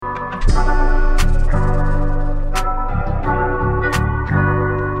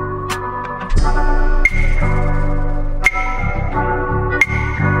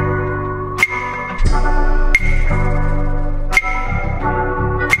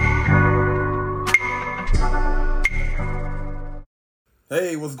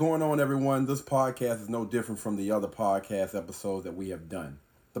Hey, what's going on, everyone? This podcast is no different from the other podcast episodes that we have done.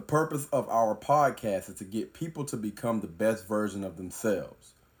 The purpose of our podcast is to get people to become the best version of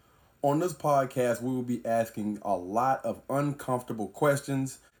themselves. On this podcast, we will be asking a lot of uncomfortable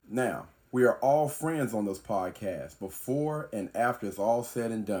questions. Now, we are all friends on this podcast before and after it's all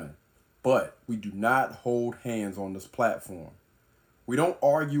said and done, but we do not hold hands on this platform. We don't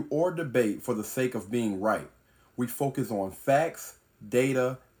argue or debate for the sake of being right. We focus on facts,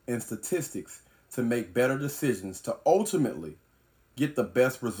 data, and statistics to make better decisions to ultimately get the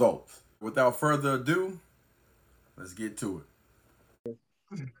best results. Without further ado, let's get to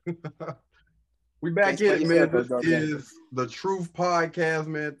it. We back in, man. This is the Truth Podcast,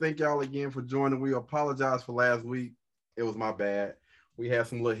 man. Thank y'all again for joining. We apologize for last week. It was my bad. We had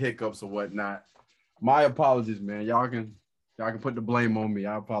some little hiccups or whatnot. My apologies, man. Y'all can put the blame on me.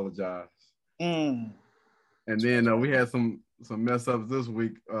 I apologize. And then we had some mess ups this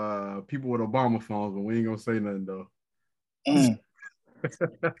week. People with Obama phones, but we ain't gonna say nothing though.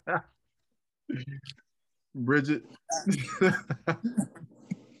 Bridget.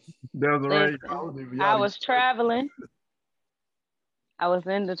 Desiree. I was traveling. I was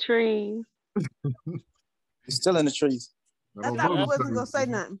in the trees. You're still in the trees. I thought we wasn't gonna say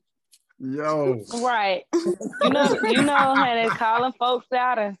nothing. Yo. Right. You know how they calling folks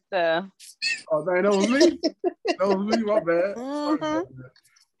out and stuff. Oh, dang, that was me. That was me. My bad. Mm-hmm.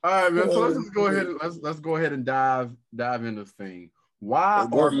 All right, man. So let's just go ahead and let's go ahead and dive into this thing. Why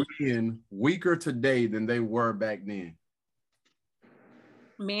are men weaker today than they were back then?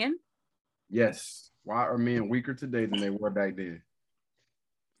 Men? Yes. Why are men weaker today than they were back then?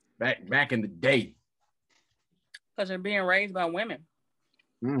 Back in the day. Because they're being raised by women.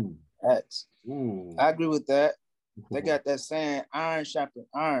 That's. I agree with that. They got that saying, iron sharpens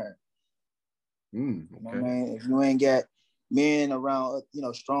iron. Okay. You know what I mean? If you ain't got men around,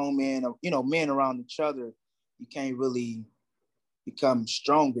 strong men, men around each other, you can't really become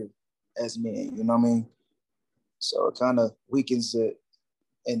stronger as men, you know what I mean? So it kind of weakens it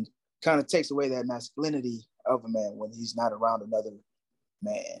and kind of takes away that masculinity of a man when he's not around another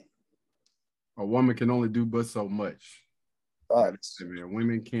man. A woman can only do but so much. Facts. Man,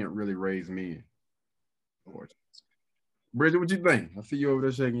 women can't really raise men. Bridget, what you think? I see you over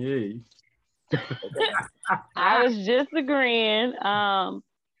there shaking your head. I was just agreeing.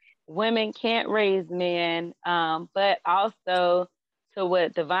 Women can't raise men, but also to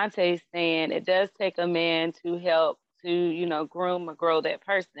what Devontae's saying, it does take a man to help to, groom or grow that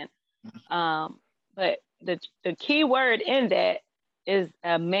person. But the key word in that is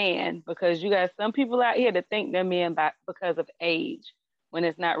a man, because you got some people out here that think they're men because of age, when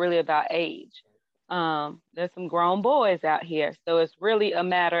it's not really about age. There's some grown boys out here. So it's really a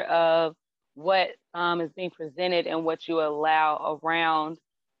matter of what is being presented and what you allow around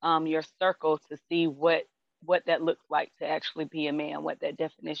your circle to see what that looks like to actually be a man, what that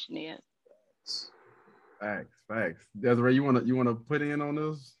definition is. Facts. Desiree, you wanna put in on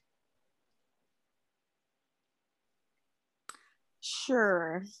this?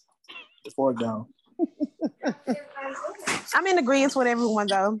 Sure. Before down. I'm in agreement with everyone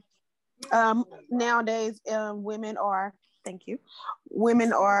though. Nowadays, women are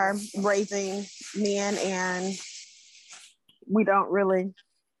raising men, and we don't really.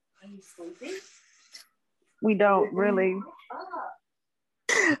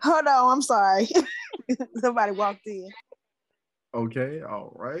 Hold on, I'm sorry. Somebody walked in. Okay,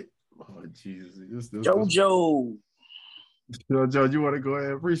 all right. Oh, Jesus. Jojo, you want to go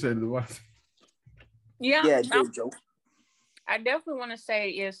ahead? Appreciate it. Yeah, Jojo. I definitely want to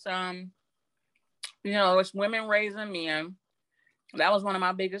say it's it's women raising men. That was one of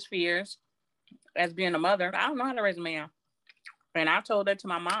my biggest fears as being a mother. I don't know how to raise a man. And I told that to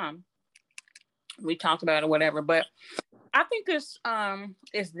my mom. We talked about it, whatever. But I think it's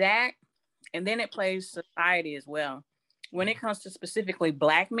that, and then it plays society as well. When it comes to specifically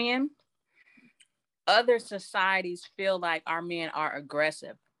Black men, other societies feel like our men are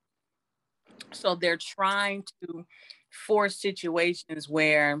aggressive. So they're trying to force situations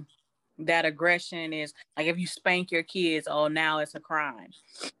where that aggression is like, if you spank your kids, oh, now it's a crime.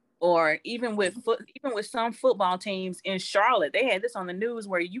 Or even with some football teams in Charlotte, they had this on the news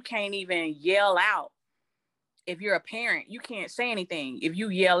where you can't even yell out. If you're a parent, you can't say anything. If you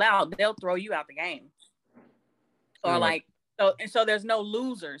yell out, they'll throw you out the game. Or so there's no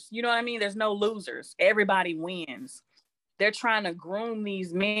losers. You know what I mean? There's no losers. Everybody wins. They're trying to groom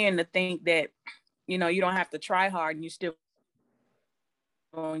these men to think that, you don't have to try hard and you still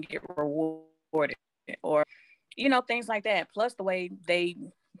going to get rewarded, or, things like that. Plus the way they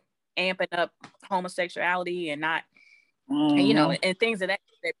amping up homosexuality and not and you know, and things that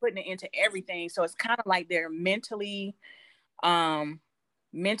they're putting it into everything. So it's kind of like they're mentally and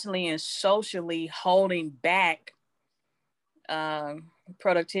socially holding back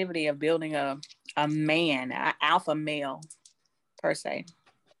productivity of building a man, an alpha male per se.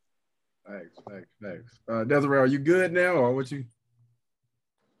 Thanks. Desiree, are you good now, or what you?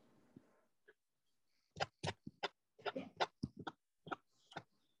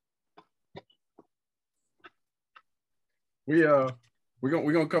 We're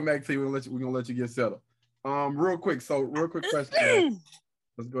gonna come back to you. We're gonna let you get settled. Real quick question.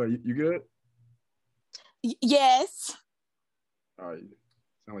 Let's go ahead. You good? Yes. All right.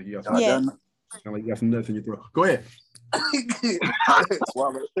 Sound like you got some nuts in your throat. Go ahead.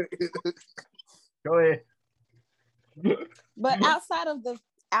 Go ahead. But outside of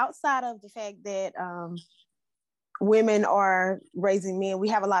the fact that women are raising men, we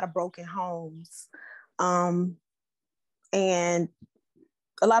have a lot of broken homes. And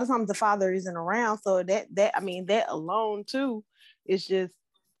a lot of times the father isn't around. So that alone too is just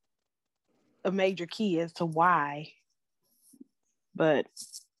a major key as to why. But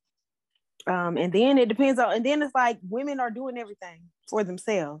and then it depends on, and then it's like women are doing everything for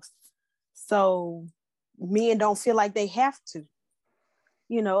themselves. So men don't feel like they have to.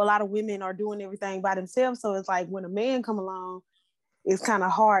 You know, a lot of women are doing everything by themselves. So it's like when a man come along, it's kind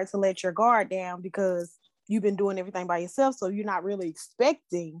of hard to let your guard down because you've been doing everything by yourself. So you're not really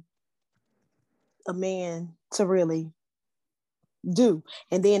expecting a man to really do.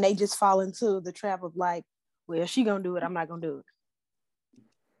 And then they just fall into the trap of like, well, she gonna do it, I'm not gonna do it.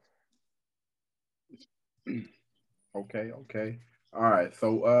 Okay. All right.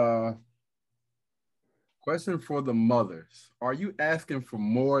 So question for the mothers. Are you asking for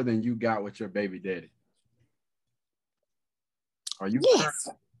more than you got with your baby daddy? Are you? Yes.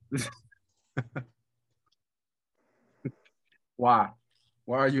 Why?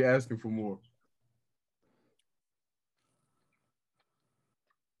 Why are you asking for more?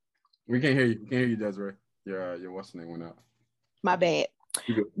 We can't hear you. We can't hear you, Desiree. Your what's the name went out. My bad.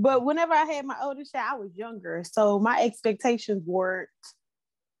 But whenever I had my oldest child, I was younger. So my expectations weren't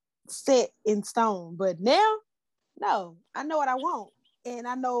set in stone. But now, no, I know what I want. And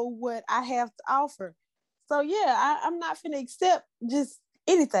I know what I have to offer. So yeah, I'm not finna accept just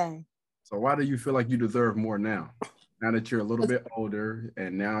anything. So why do you feel like you deserve more now? Now that you're a little bit older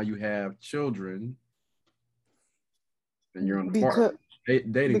and now you have children and you're on the market,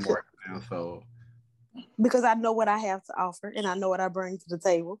 dating market now, so. Because I know what I have to offer and I know what I bring to the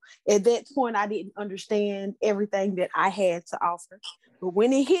table. At that point, I didn't understand everything that I had to offer. But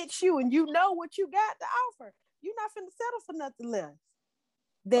when it hits you and you know what you got to offer, you're not finna settle for nothing less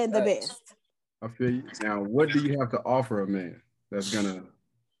than the best. I feel you. Now, what do you have to offer a man that's gonna?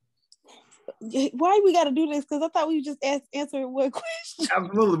 Why we got to do this? Because I thought we just answered one question.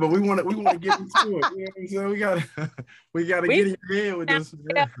 Absolutely, but we want to get into it. You know what I'm saying? We gotta get in your head with this.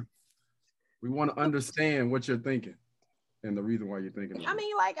 We want to understand what you're thinking and the reason why you're thinking. I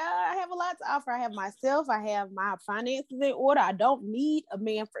mean, like I have a lot to offer. I have myself. I have my finances in order. I don't need a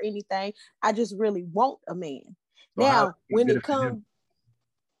man for anything. I just really want a man. So now, when it comes,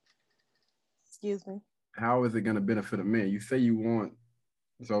 excuse me. How is it going to benefit a man? You say you want.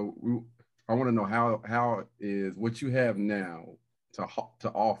 So I want to know how is what you have now to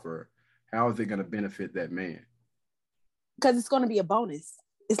offer. How is it going to benefit that man? Because it's going to be a bonus.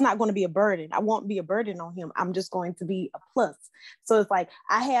 It's not going to be a burden. I won't be a burden on him. I'm just going to be a plus. So it's like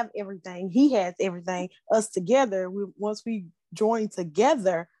I have everything. He has everything. Us together, once we join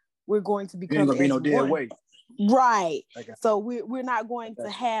together, we're going to become. Ain't gonna be no dead weight. Right. Okay. So we're not going to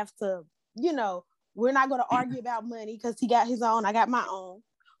have to, we're not going to argue about money because he got his own. I got my own.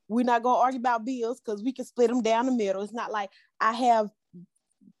 We're not going to argue about bills because we can split them down the middle. It's not like I have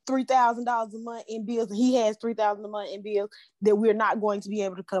 $3,000 a month in bills and he has $3,000 a month in bills that we're not going to be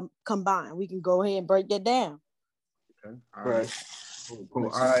able to combine. We can go ahead and break that down. Okay. All right. Cool.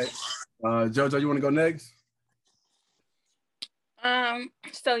 All right. JoJo, you want to go next?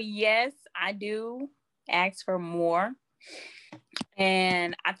 So yes, I do ask for more.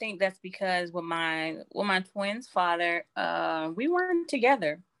 And I think that's because with my twins' father, we weren't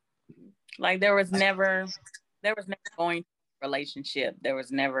together. Like there was never going relationship. That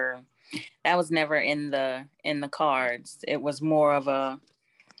was never in the cards. It was more of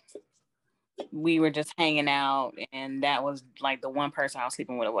we were just hanging out and that was like the one person I was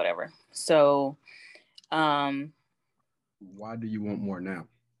sleeping with or whatever. So why do you want more now?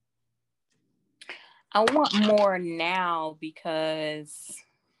 I want more now because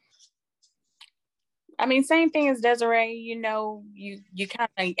I mean, same thing as Desiree, you kind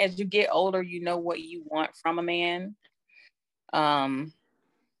of, as you get older, you know what you want from a man. And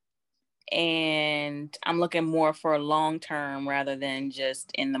I'm looking more for long term rather than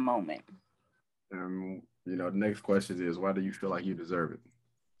just in the moment. The next question is, why do you feel like you deserve it?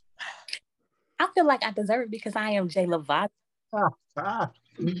 I feel like I deserve it because I am Jay Lovato. How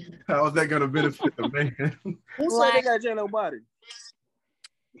is that going to benefit the man? Who said they got J-Lo body?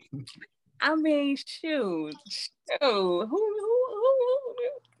 I mean, shoot. Who?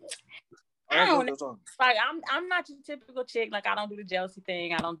 I don't know. Like I'm not your typical chick. Like I don't do the jealousy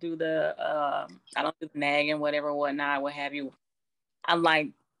thing. I don't do the nagging, whatever, whatnot, what have you. I'm like,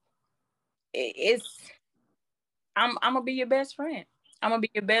 I'm gonna be your best friend. I'm gonna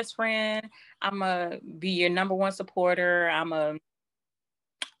be your best friend. I'm gonna be your number one supporter.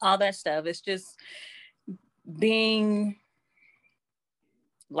 All that stuff. It's just being,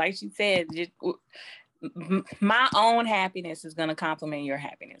 like she said, just, my own happiness is gonna complement your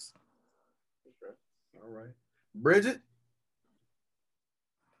happiness. Okay. All right. Bridget?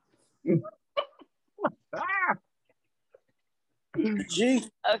 G.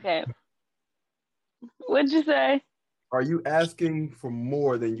 Okay. What'd you say? Are you asking for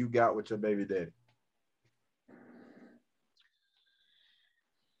more than you got with your baby daddy?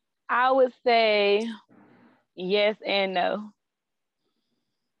 I would say yes and no.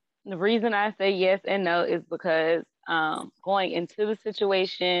 The reason I say yes and no is because going into the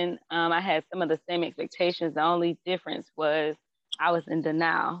situation, I had some of the same expectations. The only difference was I was in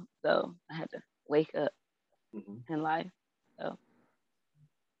denial. So I had to wake up in life. So.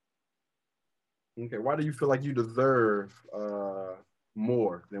 Okay, why do you feel like you deserve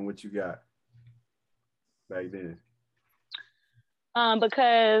more than what you got back then?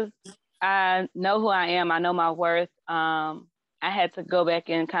 Because I know who I am. I know my worth. I had to go back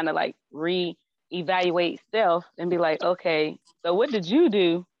and kind of like re-evaluate self and be like, okay, so what did you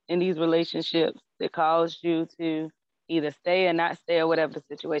do in these relationships that caused you to either stay or not stay or whatever the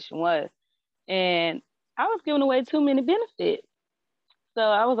situation was? And I was giving away too many benefits. So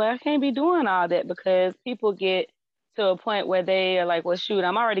I was like, I can't be doing all that because people get to a point where they are like, well, shoot,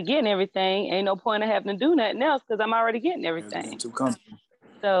 I'm already getting everything. Ain't no point of having to do nothing else because I'm already getting everything. Too comfortable.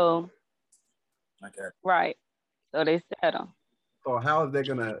 So, okay. Right. So they settle. So how is that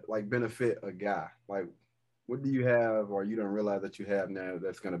gonna like benefit a guy? Like, what do you have or you don't realize that you have now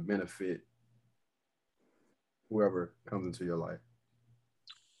that's gonna benefit whoever comes into your life?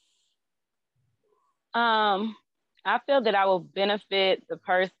 I feel that I will benefit the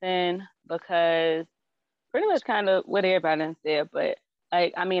person because pretty much kind of what everybody said, but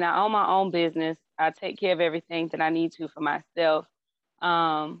like, I mean, I own my own business. I take care of everything that I need to for myself.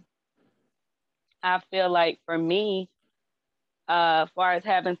 I feel like for me, as far as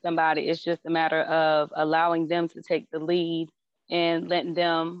having somebody, it's just a matter of allowing them to take the lead and letting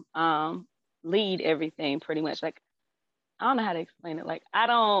them lead everything pretty much. Like, I don't know how to explain it. Like, I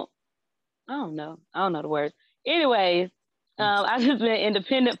don't know. I don't know the words. Anyways, I've just been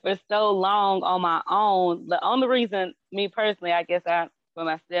independent for so long on my own. The only reason, me personally, I guess for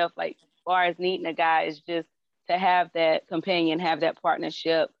myself, like, as far as needing a guy is just to have that companion, have that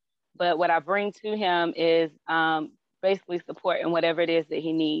partnership. But what I bring to him is basically support in whatever it is that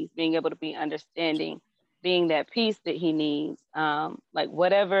he needs, being able to be understanding, being that peace that he needs, like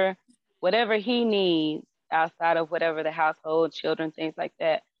whatever he needs outside of whatever the household, children, things like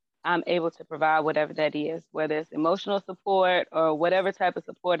that. I'm able to provide whatever that is, whether it's emotional support or whatever type of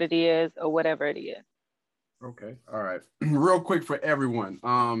support it is or whatever it is. Okay. All right. Real quick for everyone.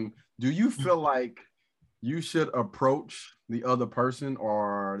 Do you feel like you should approach the other person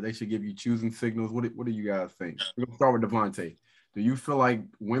or they should give you choosing signals? What do you guys think? We're gonna start with Devontae. Do you feel like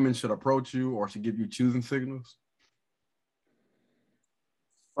women should approach you or should give you choosing signals?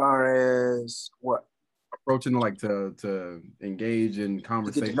 As far as what? Approaching like to engage in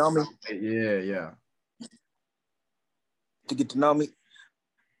conversation. To get to know me? Yeah. To get to know me.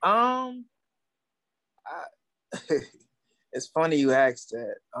 It's funny you asked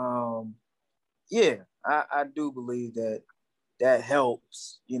that. Yeah, I do believe that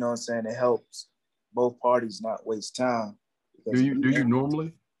helps. You know what I'm saying? It helps both parties not waste time. Do you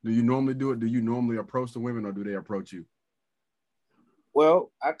normally do it? Do you normally approach the women or do they approach you?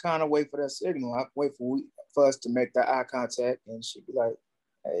 Well, I kind of wait for that signal. I wait for us to make that eye contact, and she'd be like,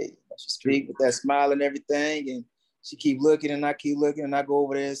 "Hey," she speak with that smile and everything, and she keep looking, and I keep looking, and I go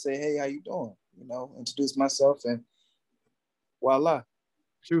over there and say, "Hey, how you doing?" You know, introduce myself, and voila.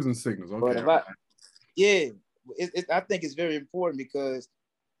 Choosing signals, okay. But I think it's very important because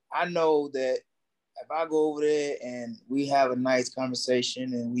I know that if I go over there and we have a nice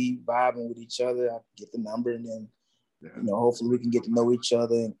conversation and we vibing with each other, I get the number and then, hopefully we can get to know each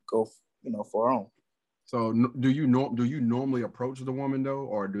other and go, for our own. So do you normally approach the woman though,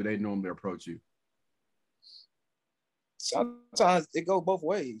 or do they normally approach you? Sometimes it goes both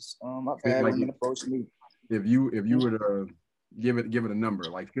ways. I've had women approach me. If you were to give it a number,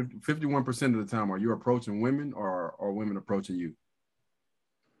 like 51% of the time, are you approaching women or are women approaching you?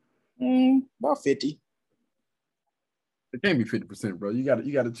 About 50. It can't be 50%, bro. You got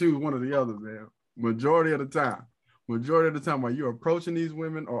to choose one or the other, man. Majority of the time, are you approaching these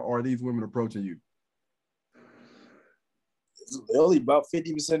women or are these women approaching you? It's really about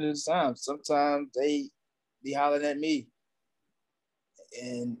 50% of the time. Sometimes they be hollering at me.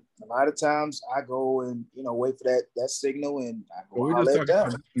 And a lot of times I go and, wait for that signal and I go holler at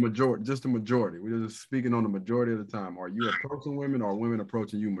them. Just the majority. We're just speaking on the majority of the time. Are you approaching women or women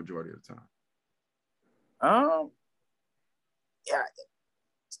approaching you majority of the time? Yeah.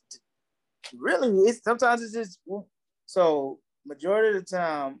 Really, sometimes it's just, so majority of the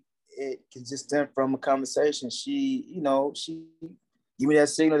time it can just stem from a conversation. She give me that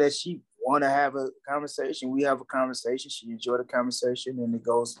signal that she want to have a conversation. We have a conversation. She enjoyed the conversation, and it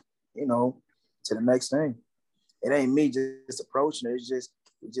goes, to the next thing. It ain't me just approaching her.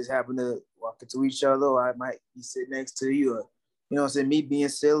 We just happen to walk into each other, or I might be sitting next to you, or me being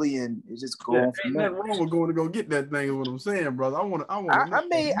silly, and it just go on from there. Ain't nothing wrong with going to go get that thing. Is what I'm saying, brother. I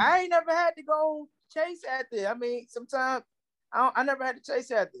ain't never had to go chase after it. I mean, sometimes I never had to chase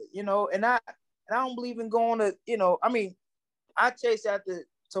after it, and I don't believe in going to, I chase after.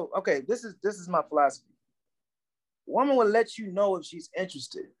 So, okay, this is my philosophy. Woman will let you know if she's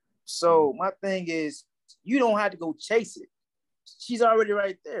interested. So my thing is, you don't have to go chase it. She's already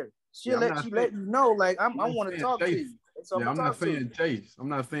right there. She'll let you know, like, I want to talk to you. So I'm not saying chase. I'm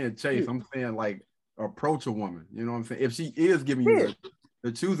not saying chase. I'm saying like approach a woman. You know what I'm saying? If she is giving you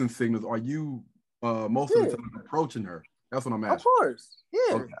the choosing signals, are you most of the time approaching her? That's what I'm asking. Of course.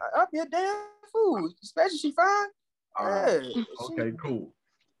 Yeah. Okay. I'll be a damn fool, especially she fine. Okay, cool.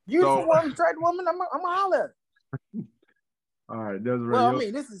 Beautiful woman, attractive woman, I'm a holler. All right, that's right. Well, I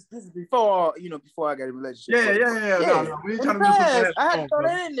mean, this is before I got a relationship. Yeah. No, we ain't trying to mess up. I had to throw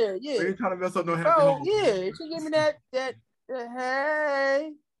that in there. Yeah, we ain't trying to mess up no happy. Oh yeah, she give me that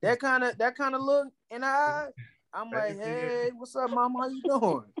hey, that kind of look in her eyes. I'm like, hey, what's up, mama? How you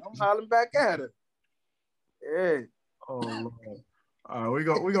doing? I'm hollering back at her. Yeah. Oh Lord. All right,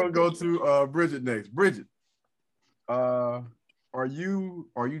 we're gonna go to Bridget next. Bridget, are you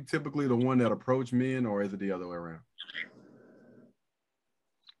typically the one that approach men, or is it the other way around?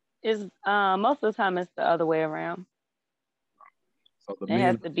 It's most of the time it's the other way around. So it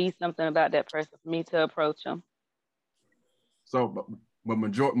has to be something about that person for me to approach them. So, but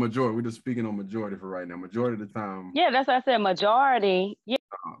majority, we're just speaking on majority for right now. Majority of the time. Yeah, that's what I said. Majority. Yeah.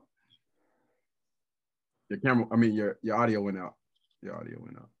 Your audio went out. Your audio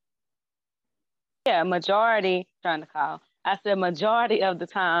went out. Yeah, majority. Trying to call. I said majority of the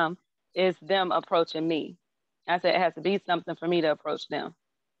time is them approaching me. I said it has to be something for me to approach them.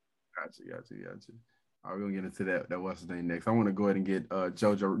 Gotcha. All right, we're gonna get into that what's his name next. I want to go ahead and get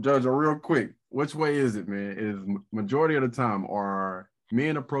Jojo. Jojo, real quick. Which way is it, man? Is majority of the time are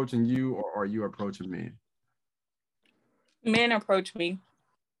men approaching you, or are you approaching men? Men approach me.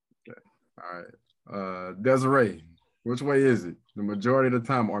 Okay. All right. Desiree, which way is it? The majority of the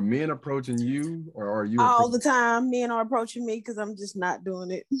time, are men approaching you, or are you? All the time, men are approaching me because I'm just not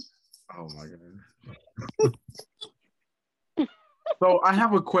doing it. Oh my God. So I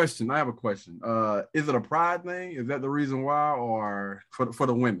have a question. Is it a pride thing? Is that the reason why, or for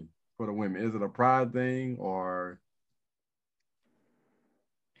the women? For the women, is it a pride thing, or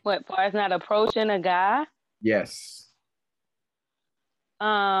what? Far as not approaching a guy? Yes.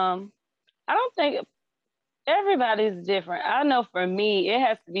 I don't think everybody's different. I know for me, it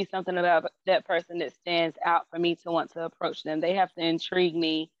has to be something about that person that stands out for me to want to approach them. They have to intrigue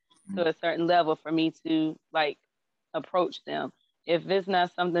me to a certain level for me to like approach them. If it's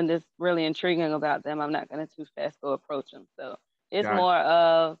not something that's really intriguing about them, I'm not going to too fast go approach them. So it's more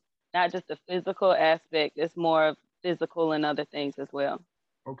of not just the physical aspect, it's more of physical and other things as well.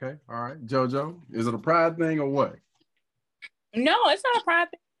 Okay. All right. Jojo, is it a pride thing or what? No, it's not a pride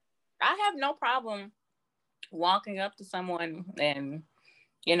thing. I have no problem walking up to someone and,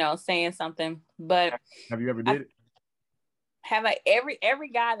 saying something, but have you ever did it? Every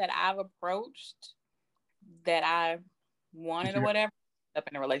guy that I've approached that I wanted or whatever up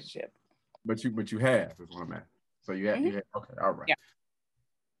in a relationship. But you have is what I'm at. So you have, you have. Okay, all right. Yeah.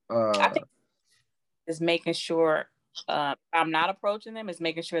 I think it's making sure I'm not approaching them. It's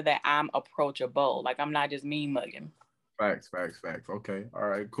making sure that I'm approachable. Like I'm not just mean mugging. Facts. Okay, all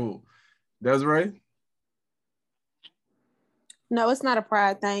right, cool. Desiree? No, it's not a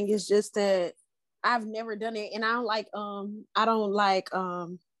pride thing. It's just that I've never done it, and I don't like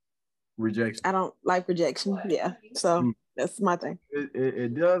Rejection. I don't like rejection. Yeah, so that's my thing.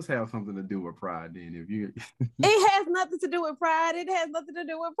 It does have something to do with pride. Then if you, it has nothing to do with pride. It has nothing to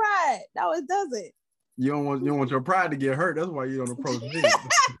do with pride. No, it doesn't. You don't want your pride to get hurt. That's why you don't approach me.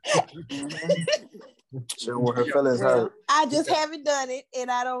 She don't want her feelings hurt. I just haven't done it,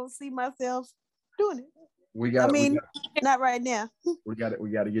 and I don't see myself doing it. Not right now. We got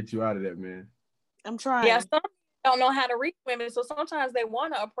to get you out of that, man. I'm trying. Yeah, some don't know how to reach women, so sometimes they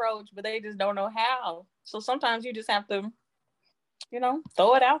want to approach, but they just don't know how. So sometimes you just have to,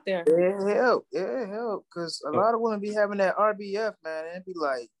 throw it out there. It help, because a lot of women be having that RBF, man, and it be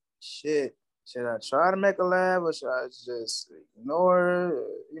like, shit, should I try to make a laugh or should I just ignore her?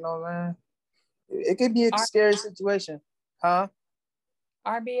 You know, man. It could be a scary situation, huh?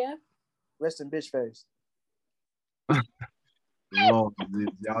 RBF? Rest in bitch face. Lord,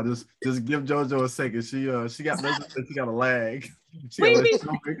 y'all just give JoJo a second. She got a lag.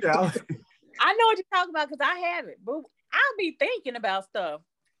 I know what you're talking about because I have it, but I'll be thinking about stuff.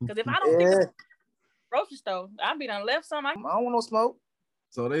 Because if I don't think about grocery store, I'll be done left some. I don't want no smoke.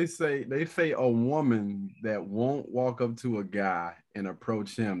 So they say a woman that won't walk up to a guy and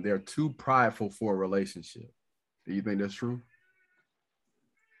approach him, they're too prideful for a relationship. Do you think that's true?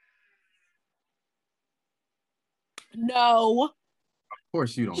 No. Of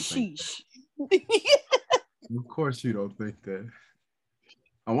course you don't think that. Of course you don't think that.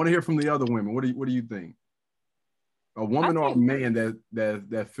 I want to hear from the other women. What do you think? A woman or a man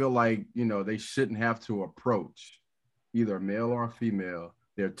that feel like, they shouldn't have to approach either a male or a female.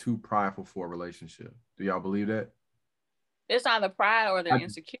 They're too prideful for a relationship. Do y'all believe that? It's either pride or they're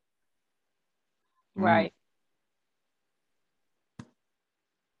insecure. Right.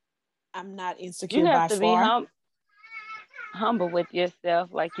 I'm not insecure. You have to be humble with yourself.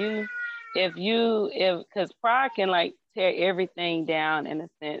 Like because pride can like tear everything down in a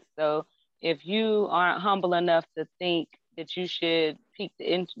sense. So if you aren't humble enough to think that you should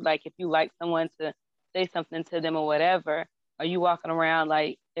like if you like someone to say something to them or whatever, are you walking around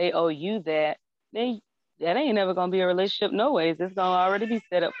like they owe you that, then that ain't never going to be a relationship no ways. It's going to already be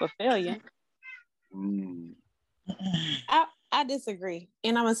set up for failure. I disagree.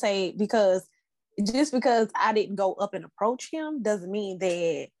 And I'm going to say because I didn't go up and approach him doesn't mean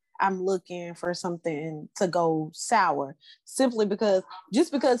that I'm looking for something to go sour. Simply because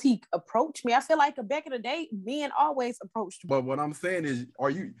he approached me, I feel like back in the day, men always approached me. But what I'm saying is, are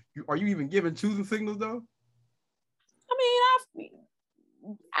you even giving choosing signals though?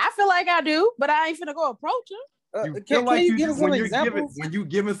 I feel like I do, but I ain't finna go approach him. Can you give us some examples? When you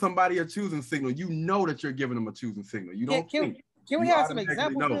giving somebody a choosing signal, you know that you're giving them a choosing signal. You don't think. Can we have some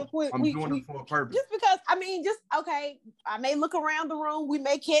examples real quick? I'm doing it for a purpose. Just because, okay, I may look around the room, we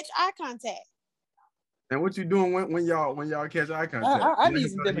may catch eye contact. And what you doing when y'all catch eye contact? I need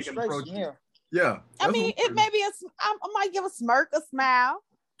some demonstration here. Yeah. It may be I might give a smirk, a smile.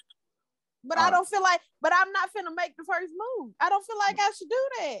 But I don't feel like, but I'm not finna make the first move. I don't feel like I should do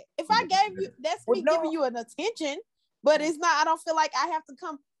that. If I gave you, that's me giving you an attention, but it's not, I don't feel like I have to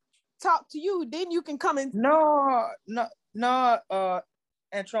come talk to you. Then you can come and. No,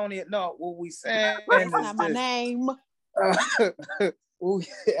 Antonia, no, what we saying is not my name.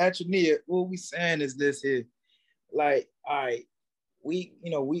 Antonia, what we saying is this here. Like, all right, we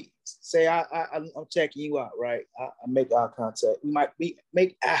say I'm checking you out, right? I make eye contact. We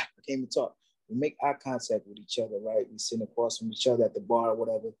make I can't even talk. We make eye contact with each other, right? We sitting across from each other at the bar or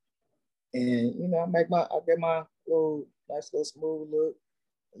whatever. And I get my nice little smooth look.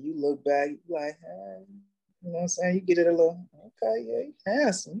 And you look back, you like, hey, you know what I'm saying? You get it a little, okay, yeah, you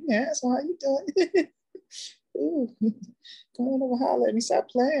handsome. How you doing? Ooh, come on over, holler at me, stop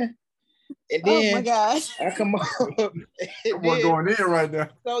playing. And then oh my gosh, I come up. We're going in right now.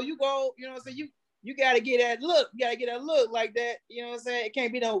 So you go, you know what I'm saying? You gotta get that look. You gotta get that look like that. You know what I'm saying? It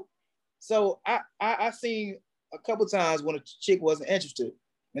can't be no. So I seen a couple times when a chick wasn't interested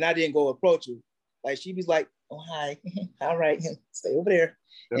and I didn't go approach her. Like she was like, oh hi, all right, stay over there.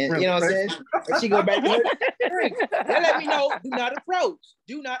 And you know what I'm saying? And she go back to her drink. They let me know, do not approach,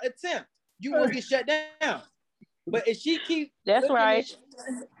 do not attempt. You will get shut down. But if she keep that's right.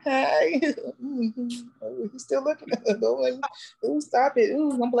 Hey, he's still looking at her. Ooh, stop it.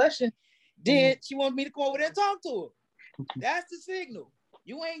 Ooh, I'm blushing. Then she wants me to come over there and talk to her. That's the signal.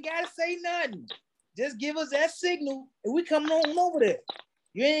 You ain't gotta say nothing. Just give us that signal and we come on over there.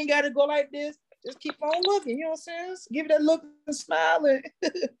 You ain't gotta go like this. Just keep on looking. You know what I'm saying? Give it that look and smile.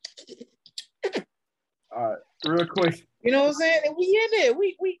 All right, real quick. You know what I'm saying? And we in there.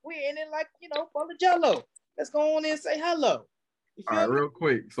 We in it like, full of jello. Let's go on in and say hello. All right, real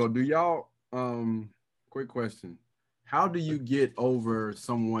quick. So do y'all Quick question. How do you get over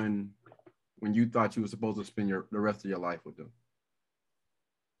someone when you thought you were supposed to spend the rest of your life with them?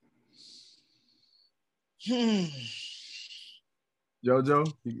 Jojo?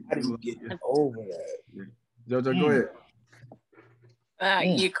 How do you get over that? Jojo, go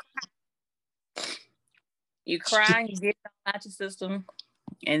ahead. You cry, you get it all out your system,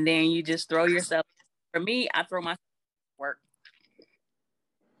 and then you just throw yourself. For me, I throw myself to work.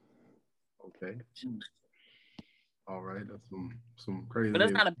 Okay. All right, that's some crazy. But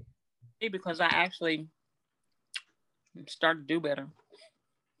it's not a big because I actually start to do better.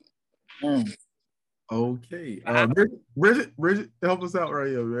 Okay. Bridget, help us out right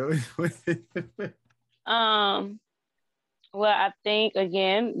here, man. Well, I think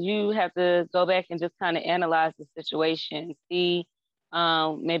again, you have to go back and just kind of analyze the situation, see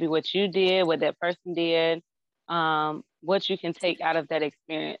maybe what you did, what that person did, what you can take out of that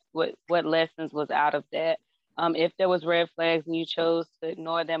experience, what lessons was out of that. If there was red flags and you chose to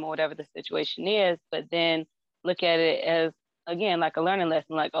ignore them or whatever the situation is, but then look at it as, again, like a learning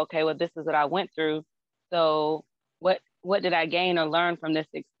lesson, like, okay, well, this is what I went through. So what did I gain or learn from this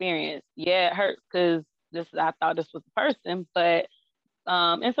experience? Yeah, it hurts because I thought this was the person, but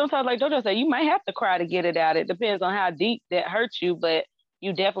and sometimes, like Jojo said, you might have to cry to get it out. It depends on how deep that hurts you, but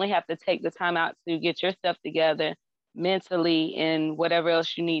you definitely have to take the time out to get yourself together mentally and whatever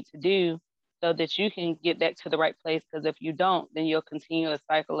else you need to do so that you can get back to the right place. Because if you don't, then you'll continue a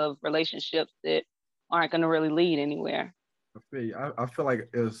cycle of relationships that aren't going to really lead anywhere. I feel like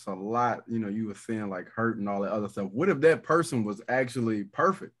it's a lot, you were saying like hurt and all that other stuff. What if that person was actually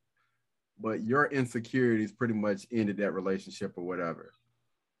perfect, but your insecurities pretty much ended that relationship or whatever?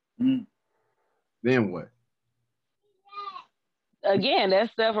 Then what? Again,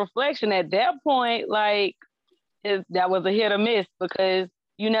 that's self-reflection. At that point, like, that was a hit or miss because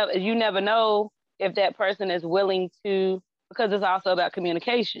you never know if that person is willing to, because it's also about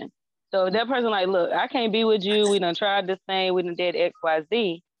communication. So if that person like, look, I can't be with you. We done tried this thing. We done did X, Y,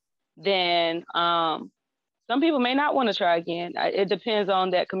 Z. Then some people may not want to try again. It depends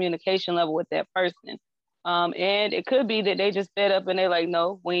on that communication level with that person. And it could be that they just fed up and they're like,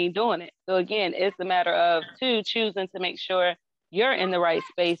 no, we ain't doing it. So again, it's a matter of choosing to make sure you're in the right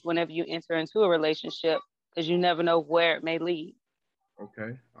space whenever you enter into a relationship, because you never know where it may lead.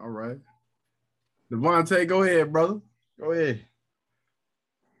 Okay. All right. Devontae, go ahead, brother. Go ahead.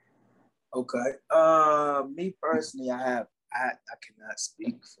 Okay. Me personally, I cannot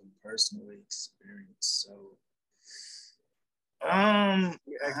speak from personal experience. So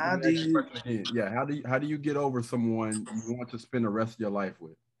how do you get over someone you want to spend the rest of your life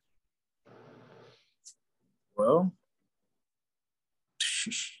with? Well,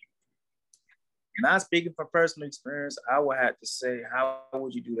 not speaking from personal experience, I would have to say, how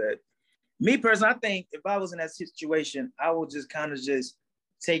would you do that? Me personally, I think if I was in that situation, I would just kind of just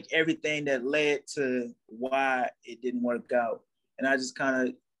take everything that led to why it didn't work out. And I just kind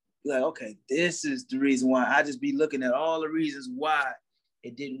of be like, okay, this is the reason why. I just be looking at all the reasons why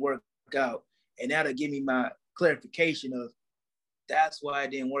it didn't work out. And that'll give me my clarification of that's why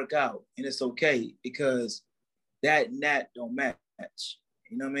it didn't work out. And it's okay because that and that don't match.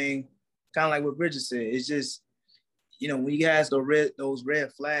 You know what I mean? Kind of like what Bridget said. It's just, when you guys those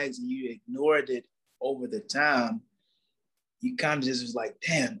red flags and you ignored it over the time, you kind of just was like,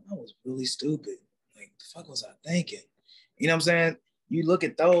 damn, I was really stupid. Like, the fuck was I thinking? You know what I'm saying? You look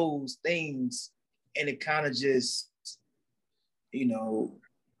at those things and it kind of just,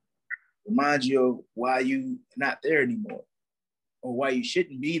 reminds you of why you not there anymore or why you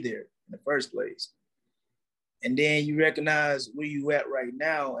shouldn't be there in the first place. And then you recognize where you at right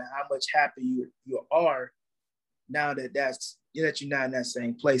now and how much happier you are now that you're not in that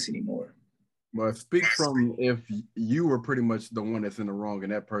same place anymore. Well, speak from if you were pretty much the one that's in the wrong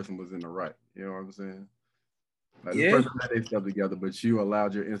and that person was in the right. You know what I'm saying? Like, yeah. The person had their stuff together, but you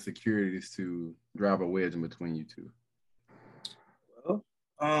allowed your insecurities to drive a wedge in between you two. Well,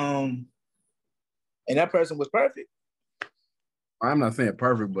 and that person was perfect. I'm not saying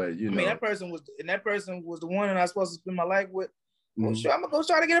perfect, but I mean, that person was the one that I was supposed to spend my life with. Well, sure, I'm gonna go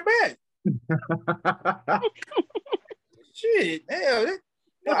try to get it back. Shit, hell.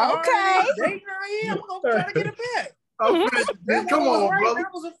 Okay. I'm gonna try to get it back. Come on, brother.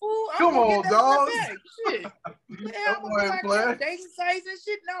 That was a fool. Come on, dog. Shit. I'm gonna be like dating sites and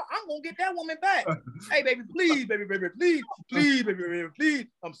shit. No, I'm gonna get that woman back. Hey, baby, please, baby, please, baby, please.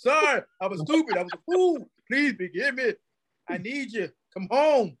 I'm sorry. I was stupid. I was a fool. Please forgive me. I need you. Come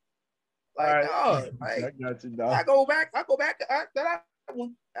home. Like, dog. Like, I got you, dog. I go back to that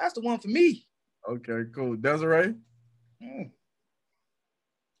one. That's the one for me. Okay, cool. Desiree?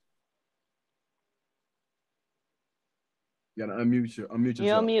 You gotta unmute yourself.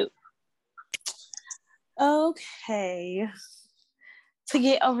 You're mute. Okay. To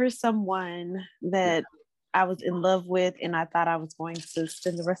get over someone that I was in love with and I thought I was going to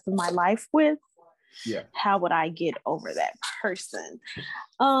spend the rest of my life with. Yeah. How would I get over that person?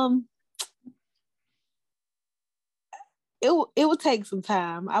 It would take some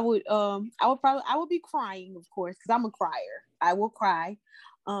time. I would be crying, of course, because I'm a crier. I will cry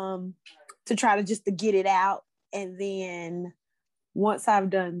to try to get it out. And then once I've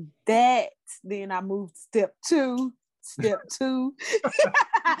done that, then I move to step two.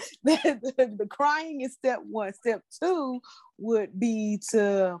 The crying is step one. Step two would be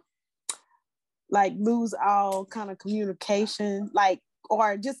to like lose all kind of communication,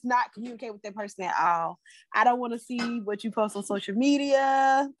 or just not communicate with that person at all. I don't want to see what you post on social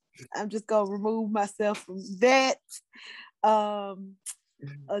media. I'm just gonna remove myself from that.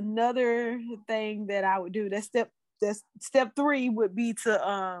 Another thing that I would do, that's step three, would be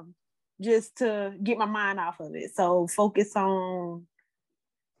to just to get my mind off of it. So focus on,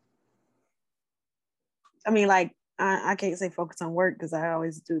 I can't say focus on work because I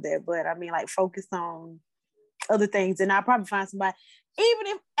always do that, but focus on other things. And I'll probably find somebody, even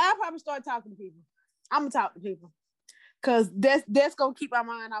if I'll probably start talking to people. I'm gonna talk to people because that's gonna keep my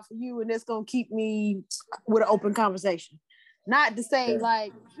mind off of you, and that's gonna keep me with an open conversation. Not to say how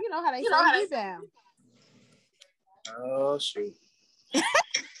they say me down. Oh shoot.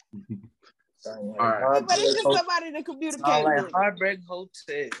 All right. But it's just somebody to communicate with. Heartbreak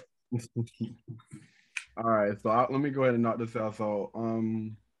Hotel. All right, so let me go ahead and knock this out. So,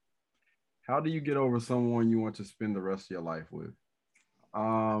 how do you get over someone you want to spend the rest of your life with?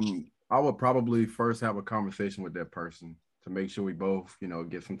 I would probably first have a conversation with that person to make sure we both,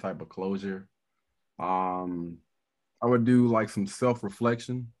 get some type of closure. I would do like some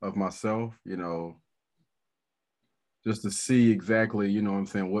self-reflection of myself, just to see exactly,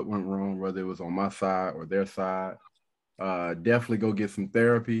 what went wrong, whether it was on my side or their side. Definitely go get some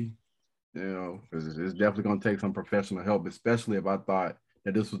therapy, because it's definitely going to take some professional help, especially if I thought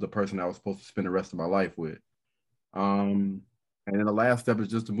that this was the person I was supposed to spend the rest of my life with. And then the last step is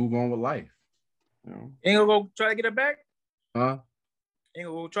just to move on with life. Ain't gonna go try to get it back? Huh? Ain't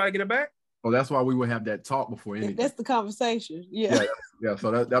gonna go try to get it back? Oh, that's why we would have that talk before anything. That's the conversation. Yeah.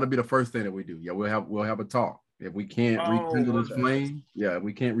 So that'll be the first thing that we do. Yeah, we'll have a talk. If we can't rekindle this flame,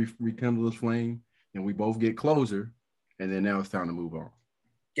 rekindle this flame, and we both get closure, and then now it's time to move on.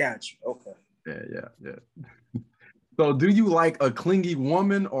 Gotcha. Okay. Yeah. So, do you like a clingy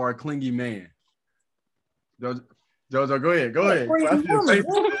woman or a clingy man? Jojo, go ahead.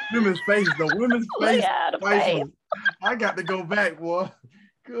 Women's face. The women's face. I got to go back, boy.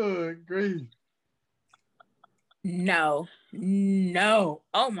 Good grief. No.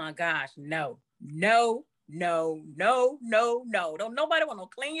 Oh my gosh, no. Don't nobody want no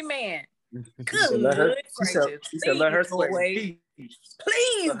clingy man. Good gracious. She said let her sweat in peace.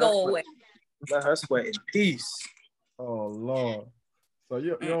 Please go away. Let her sweat in peace. Oh Lord. So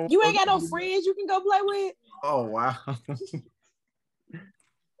you ain't got no friends you can go play with? Oh wow.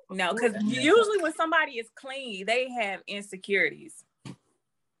 No, because usually when somebody is clingy, they have insecurities.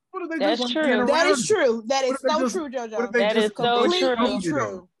 That's true. That is true. That is so true, JoJo. That is so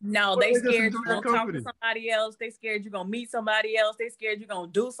true. No, they scared you're going to talk to somebody else. They scared you're going to meet somebody else. They scared you're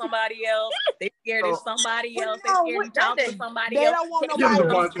going to do somebody else. They scared of somebody else. They scared you talk to somebody else. They don't want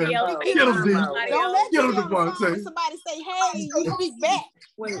nobody else. Don't let them on the phone when somebody say, hey, you speak back.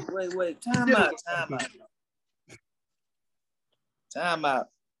 Wait. Time out.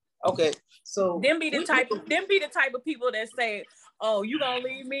 Okay, so them be the type of people that say, "Oh, you gonna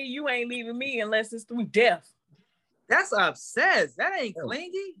leave me? You ain't leaving me unless it's through death." That's obsessed. That ain't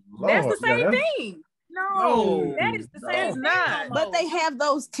clingy. That's the same thing. No, that is the same thing. But they have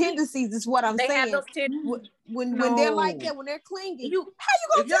those tendencies. Is what I'm saying. Have those tendencies. When they're like that, when they're clingy, how you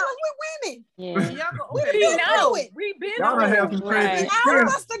gonna tell us we're women? Yeah. We've been y'all don't have some crazy all of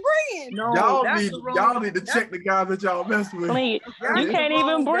us agreeing. No, y'all need to check the guys that y'all mess with. You can't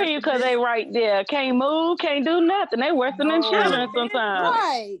even breathe because they right there. Can't move, can't do nothing. They worse than children sometimes.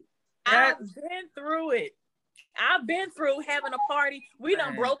 Right. I've been through it. I've been through having a party. We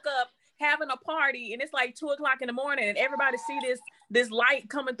done broke up, having a party, and it's like 2:00 in the morning, and everybody see this light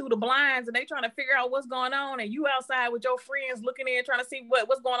coming through the blinds, and they trying to figure out what's going on, and you outside with your friends looking in trying to see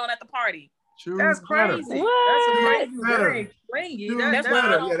what's going on at the party. That's crazy. What? That's crazy. That's why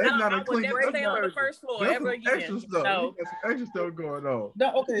I would never stay on the first floor There's ever again. Extra stuff. Extra stuff going on.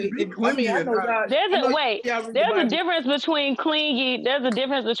 No, okay. There's a difference between clingy. There's a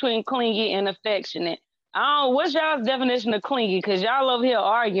difference between clingy and affectionate. What's y'all's definition of clingy? Because y'all over here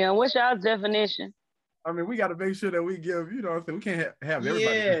arguing. What's y'all's definition? I mean, we got to make sure that we give, you know what I'm saying? We can't have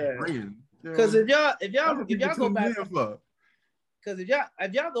everybody agreeing. Because if y'all go by, because if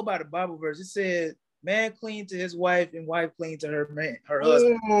y'all go by the Bible verse, it said, "Man clean to his wife, and wife clean to her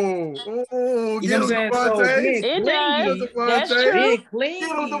husband." You know what I'm saying? So being clingy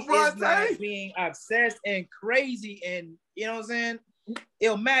is not being obsessed and crazy, and you know what I'm saying?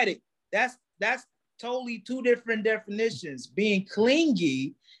 Illmatic. That's totally two different definitions. Being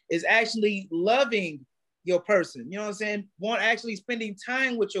clingy is actually loving your person. You know what I'm saying? Actually spending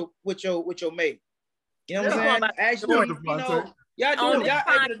time with your mate. You know what I'm saying? Actually, you know, y'all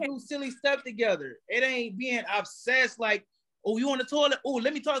able to do silly stuff together. It ain't being obsessed like, oh, you on the toilet? Oh,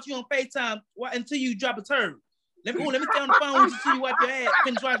 let me talk to you on FaceTime until you drop a turd. Let me stay on the phone until you wipe your ass,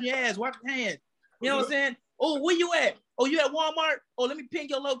 finish wiping your ass, wipe your hands. You know what I'm saying? Oh, where you at? Oh, you at Walmart? Oh, let me ping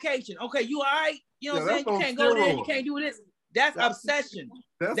your location. Okay, you all right? You know what I'm saying? You can't go there. You can't do this. That's obsession.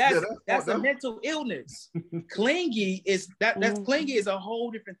 That's a mental illness. Clingy is clingy is a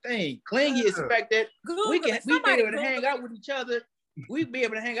whole different thing. Clingy is the fact that we be able to hang out with each other. We be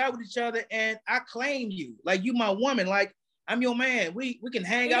able to hang out with each other, and I claim you like you my woman. Like I'm your man. We can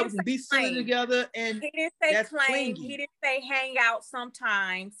hang out. We can be silly together. And he didn't say claim. He didn't say hang out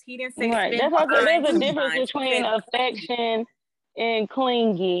sometimes. He didn't say right. There's a difference between affection and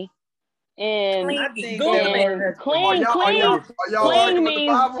clingy. And cling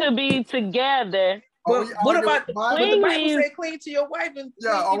means to be together. But what about the Bible say cling to your wife and the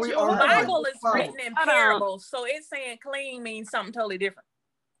Bible is written in parables, so it's saying cling means something totally different.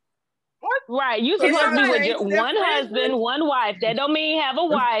 What? Right, you supposed to be with your one husband, one wife. That don't mean have a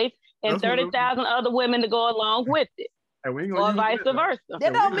wife and 30,000 other women to go along with it. Or vice versa.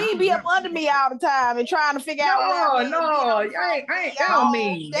 That don't mean be up under me all the time and trying to figure out. I don't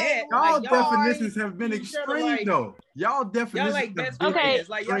mean that. Y'all definitions have been extreme though. Y'all definitions. Y'all like best friends.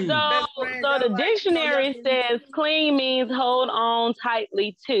 Like so the dictionary says cling means hold on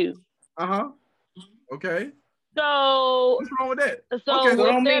tightly to. Okay. So what's wrong with that? So okay,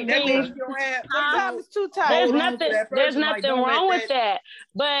 don't mean that means you don't have. Sometimes it's too tight. There's nothing wrong with that,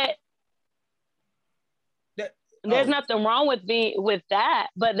 but. There's nothing wrong with being with that,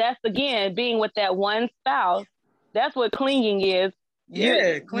 but that's again being with that one spouse. That's what clinging is.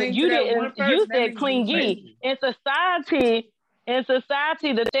 Yeah, you said clingy. In society,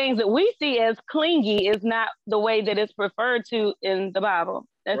 the things that we see as clingy is not the way that it's referred to in the Bible.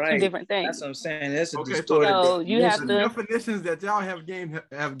 That's two different things. That's what I'm saying. That's a distorted. So you have to definitions that y'all have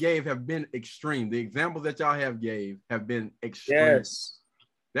been extreme. The examples that y'all have been extreme. Yes.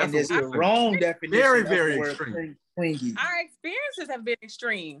 That's the wrong definition. Very, very extreme. Clingy. Our experiences have been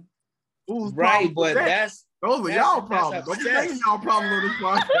extreme. Right, but those are y'all problems. Don't be making y'all problems on this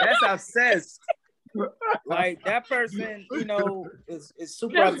podcast. That's obsessed. Like that person, you know, is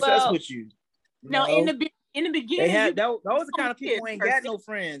super obsessed with you. No, in the beginning, those are the kind of people who ain't got no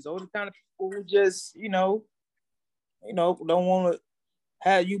friends. Those are the kind of people who just, you know, don't want to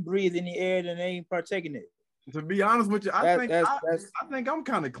have you breathe in the air and they ain't partaking it. To be honest with you, I think I'm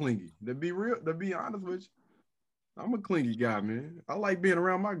kind of clingy. To be honest with you, I'm a clingy guy, man. I like being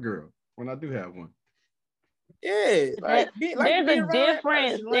around my girl when I do have one. Yeah, there's a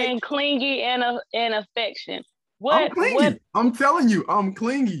difference in clingy and affection. I'm clingy. I'm telling you, I'm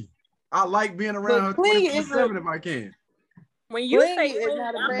clingy. I like being around her 24/7 if I can. When you say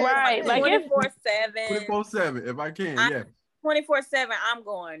right, like 24/7, 24/7 if I can, yeah. 24/7, I'm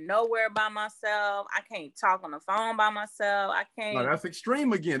going nowhere by myself. I can't talk on the phone by myself. I can't. No, that's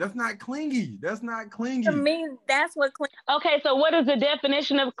extreme again. That's not clingy. To me, that's what clingy. Okay, so what is the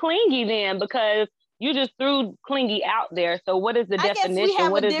definition of clingy then? Because you just threw clingy out there. So what is the definition?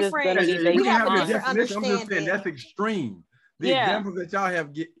 What is this going to be? We have a definition. I'm just saying that's extreme. The examples that y'all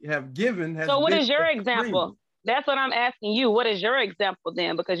have given. So what is your example? That's what I'm asking you. What is your example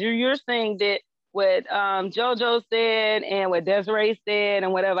then? Because you're saying that what JoJo said and what Desiree said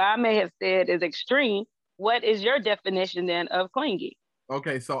and whatever I may have said is extreme. What is your definition then of clingy?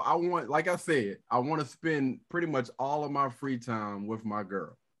 Okay, so I want to spend pretty much all of my free time with my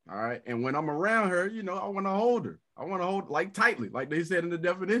girl. All right. And when I'm around her, you know, I want to hold her. I want to hold like tightly, like they said in the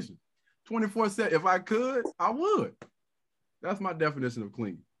definition. 24/7. If I could, I would. That's my definition of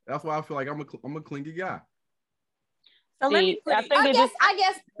clingy. That's why I feel like I'm a clingy guy. So let me put I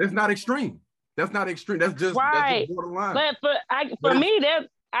guess it's not extreme. That's not extreme. That's just right. Borderline. But for me,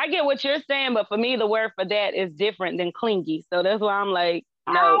 I get what you're saying, but for me, the word for that is different than clingy. So that's why I'm like,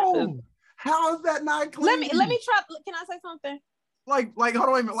 no. How is that not clingy? Let me try. Can I say something? Like hold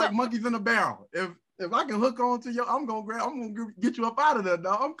on a minute, like monkeys in a barrel. If I can hook on to you, I'm gonna get you up out of there,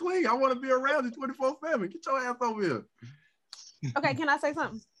 dog. I'm clingy. I want to be around you 24/7. Get your ass over here. Okay, can I say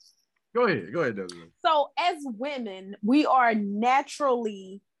something? Go ahead, Desiree. So as women, we are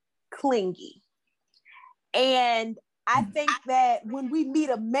naturally clingy. And I think that when we meet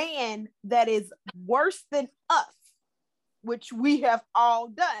a man that is worse than us, which we have all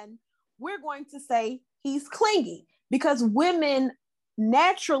done, we're going to say he's clingy because women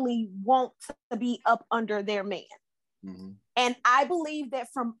naturally want to be up under their man. Mm-hmm. And I believe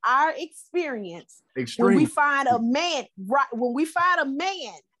that from our experience, when we find a man,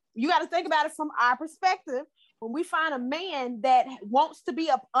 you got to think about it from our perspective. When we find a man that wants to be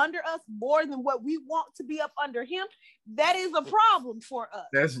up under us more than what we want to be up under him, that is a problem for us.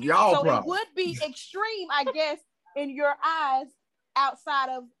 That's y'all so problem. It would be extreme, I guess, in your eyes, outside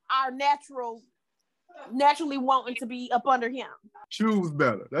of our naturally wanting to be up under him. Choose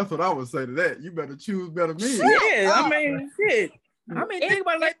better. That's what I would say to that. You better choose better me. Yeah, I mean, shit. Think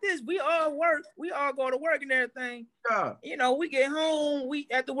about it like this. We all work. We all go to work and everything. Yeah. You know, we get home. We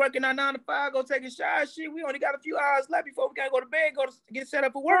after working our 9 to 5, go take a shower. Shit, we only got a few hours left before we gotta go to bed. Go to get set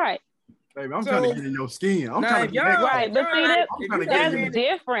up for work. Right. Baby, I'm trying to get in your skin. I'm trying to get right, but see, that's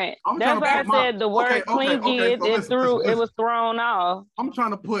different. That's why I said the word clingy. It was thrown off. I'm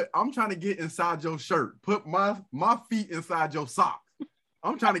trying to get inside your shirt. Put my feet inside your socks.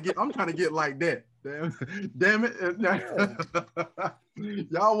 I'm trying to get like that. Damn it.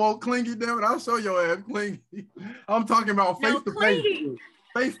 Y'all want clingy, damn it. I'll show your ass clingy. I'm talking about face to face.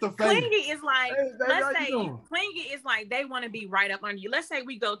 Face to face. Clingy is like, let's say clingy is like they want to be right up under you. Let's say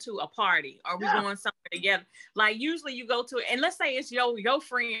we go to a party or we're going somewhere together. Like usually you go to it, and let's say it's your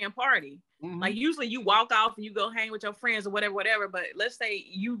friend party. Mm-hmm. Like usually you walk off and you go hang with your friends or whatever. But let's say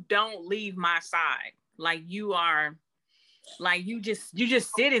you don't leave my side. Like you are, like you just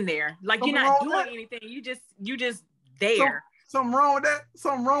sitting there. Like you're not doing anything. You just there. Something wrong with that?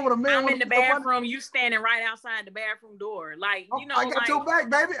 Something wrong with a man? I'm in the bathroom. You standing right outside the bathroom door. Like, you know, I got your back,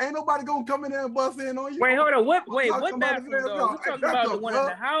 baby. Ain't nobody gonna come in there and bust in on you. Wait, hold on. What bathroom door? We talking about the one in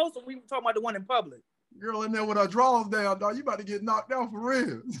the house, or we talking about the one in public? Girl in there with her drawers down, dog. You about to get knocked down for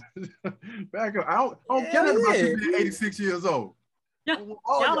real. Back up. I don't care about you being 86 years old. Y'all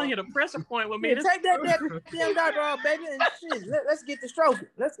don't hit a pressure point with me. Yeah, take that damn doctor off, baby, and shit. Let's get the stroking.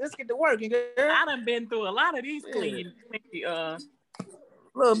 Let's get to working, girl. I done been through a lot of these clean.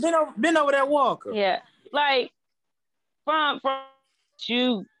 Look, been over that walker. Yeah, like from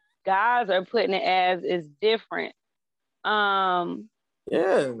you guys are putting it as is different.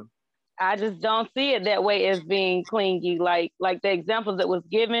 Yeah. I just don't see it that way as being clingy. Like the examples that was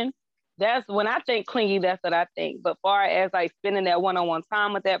given. That's when I think clingy, that's what I think. But far as like spending that one-on-one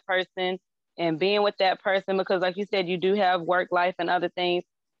time with that person and being with that person, because like you said, you do have work life and other things.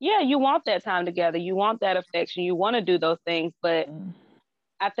 Yeah, you want that time together. You want that affection. You want to do those things. But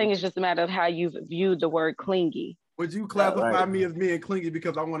I think it's just a matter of how you viewed the word clingy. Would you classify me as being clingy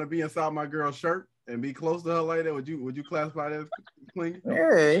because I want to be inside my girl's shirt and be close to her like that? Would you classify that as clingy?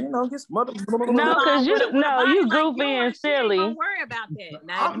 Yeah, you know, just mother. No, because you goofy and silly. Don't worry about that.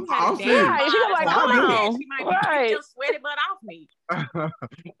 Now I'm serious. Right, she like, come on. She might right. Get your sweaty butt off me.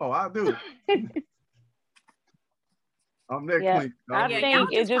 Oh, I do. I'm that clingy. I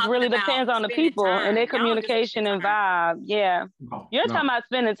think it just really depends on the people and their communication and vibe. Yeah. You're talking about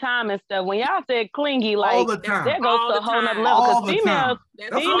spending time and stuff. When y'all said clingy, like that goes to a whole nother level. Because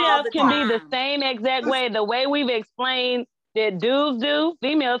females can be the same exact way. The way we've explained that dudes do,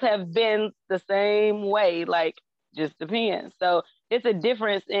 females have been the same way. Like, just depends. So it's a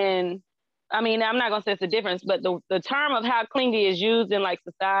difference in, I mean, I'm not gonna say it's a difference, but the term of how clingy is used in like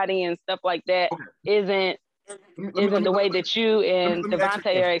society and stuff like that isn't the way that you and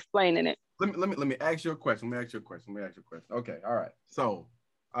Devontae are explaining it. Let me ask you a question. Okay, all right. So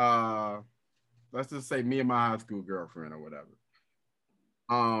let's just say me and my high school girlfriend or whatever.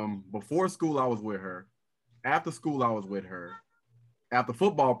 Before school I was with her. After school I was with her. After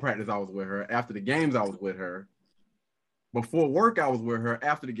football practice I was with her. After the games I was with her. Before work I was with her.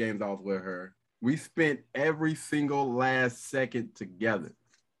 After the games I was with her. We spent every single last second together.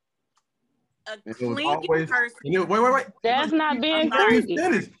 A clingy person. Wait. That's not being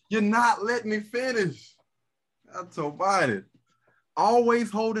clingy. You're not letting me finish. That's so bad. Always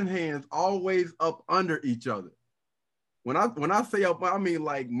holding hands, always up under each other. When I say up, I mean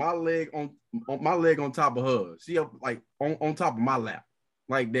like my leg on top of hers. She up like on top of my lap,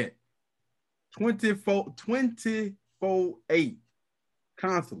 like that. 24/8,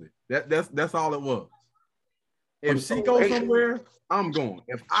 constantly. That's all it was. If she goes somewhere, I'm going.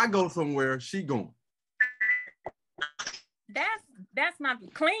 If I go somewhere, she going. That's not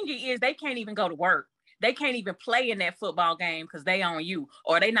clingy. Is they can't even go to work. they can't even play in that football game because they on you,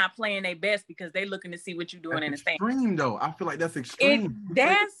 or they not playing their best because they looking to see what you're doing in the stand. Extreme though. I feel like that's extreme.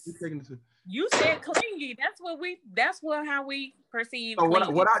 You said clingy. That's how we perceive. So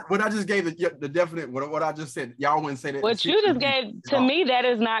what I just gave the definite what I just said. Y'all wouldn't say that. What you just gave to me, that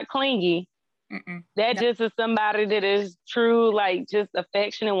is not clingy. That just is somebody that is true, like just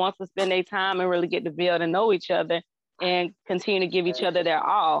affectionate, wants to spend their time and really get to build and know each other and continue to give each other their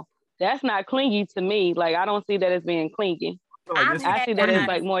all. That's not clingy to me. Like, I don't see that as being clingy. I see that as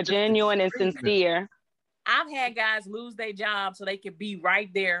like more genuine and sincere. I've had guys lose their job so they could be right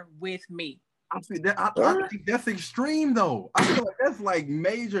there with me. I think that's extreme though. I feel like that's like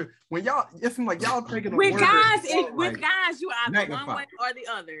major. When y'all, it seems like y'all taking with guys, you either one way or the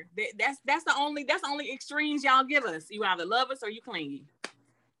other. That's the only extremes y'all give us. You either love us or you clingy.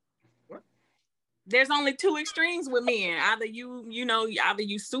 What? There's only two extremes with men. Either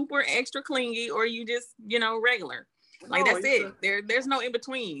you super extra clingy or you just regular. Like that's it. There's no in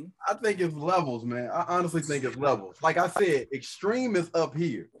between. I think it's levels, man. I honestly think it's levels. Like I said, extreme is up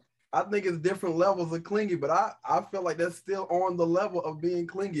here. I think it's different levels of clingy, but I feel like that's still on the level of being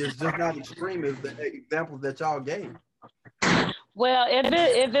clingy. It's just not extreme as the examples that y'all gave. Well,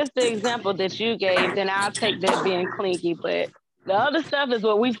 if it's the example that you gave, then I'll take that being clingy. But the other stuff is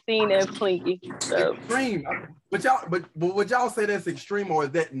what we've seen as clingy. So. Extreme, but would y'all say that's extreme or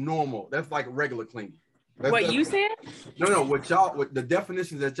is that normal? That's like regular clingy. What you said? No. What the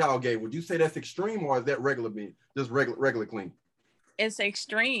definitions that y'all gave? Would you say that's extreme or is that regular being just regular clingy? It's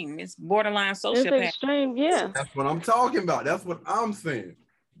extreme. It's borderline sociopath. It's extreme, yeah. That's what I'm talking about. That's what I'm saying.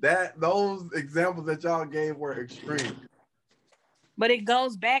 Those examples that y'all gave were extreme. But it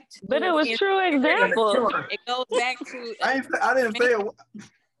goes back to. But it was true examples. It goes back to. I didn't say it.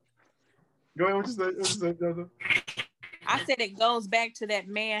 Go ahead. What you said, Joseph? I said it goes back to that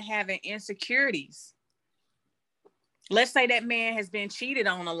man having insecurities. Let's say that man has been cheated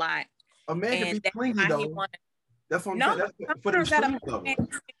on a lot. A man can be clingy though. That's what I'm saying. That's for the extreme level.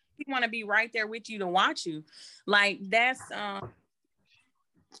 He want to be right there with you to watch you. Like that's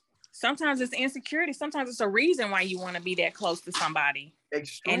sometimes it's insecurity. Sometimes it's a reason why you want to be that close to somebody.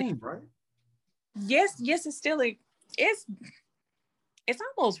 Extreme, right? Yes, it's still it's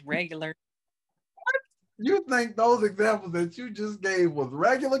almost regular. What? You think those examples that you just gave was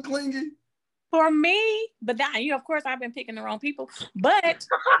regular clingy? For me, but of course, I've been picking the wrong people. But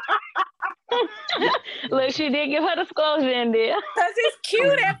look, she did give her disclosure in there. Because he's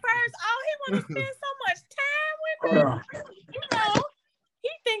cute at first. Oh, he want to spend so much time with me. He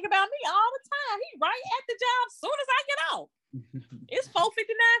think about me all the time. He right at the job as soon as I get off. It's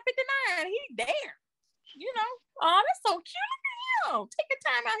 4:59. He there. Oh, that's so cute. Look at him. Take a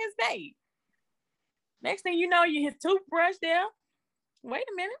time out his day. Next thing you know, you hit toothbrush there. Wait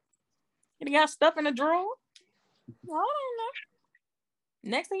a minute. He got stuff in the drawer. I don't know.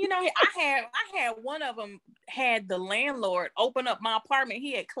 Next thing you know, I had one of them had the landlord open up my apartment.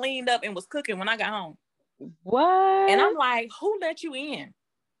 He had cleaned up and was cooking when I got home. What? And I'm like, who let you in?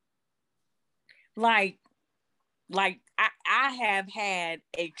 Like I have had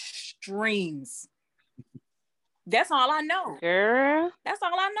extremes. That's all I know. Girl. That's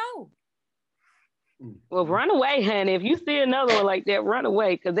all I know. Well, run away, honey. If you see another one like that, run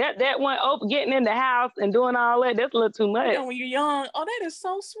away. Because that one getting in the house and doing all that, that's a little too much. When you're young, oh, that is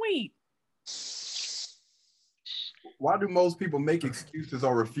so sweet. Why do most people make excuses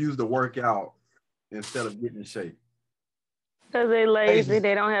or refuse to work out instead of getting in shape? Because they're lazy.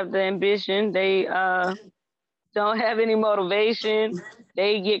 They don't have the ambition. They don't have any motivation.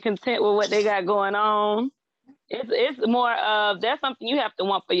 They get content with what they got going on. It's more of, that's something you have to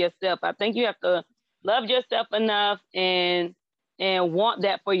want for yourself. I think you have to love yourself enough and want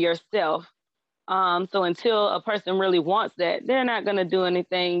that for yourself. So until a person really wants that, they're not going to do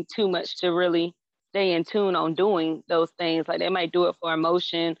anything too much to really stay in tune on doing those things. Like they might do it for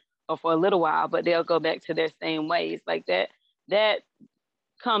emotion or for a little while, but they'll go back to their same ways. Like that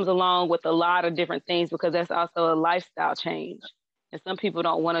comes along with a lot of different things because that's also a lifestyle change. And some people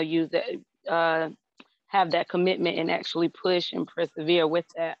don't want to use that, have that commitment and actually push and persevere with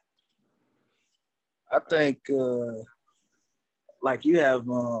that. I think like you have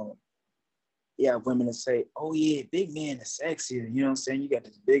women that say, oh yeah, big man is sexier. You know what I'm saying? You got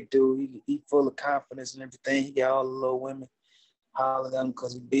this big dude, he full of confidence and everything. He got all the little women hollering at him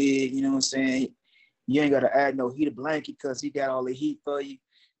because he's big, you know what I'm saying? You ain't got to add no heated blanket because he got all the heat for you.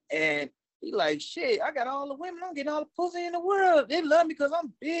 And he like, shit, I got all the women, I'm getting all the pussy in the world. They love me because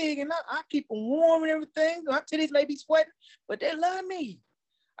I'm big and I keep them warm and everything. My titties may be sweating, but they love me.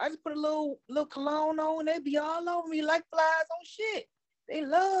 I just put a little cologne on and they be all over me like flies on shit. They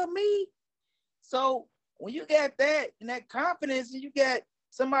love me. So when you got that and that confidence and you got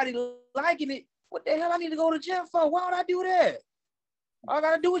somebody liking it, what the hell I need to go to the gym for? Why would I do that? All I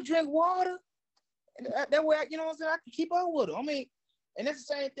gotta do is drink water. And that way, you know what I'm saying? I can keep up with them. I mean, and it's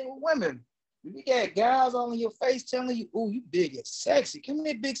the same thing with women. You got guys all in your face telling you, "Oh, you big and sexy. Come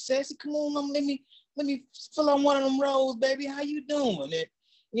here, big sexy. Come on, let me fill on one of them rolls, baby. How you doing?" And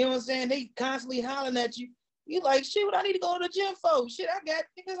you know what I'm saying? They constantly hollering at you. You like, shit, what I need to go to the gym for? Shit, I got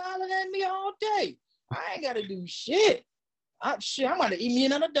niggas hollering at me all day. I ain't gotta do shit. I'm about to eat me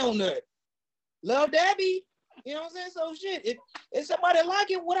another donut. Love Debbie. You know what I'm saying? So shit, if somebody like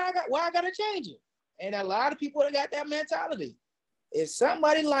it, why I gotta change it? And a lot of people that got that mentality. If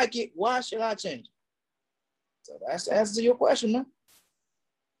somebody like it, why should I change it? So that's the answer to your question, man.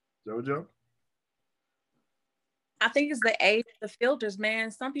 JoJo? I think it's the age of the filters, man.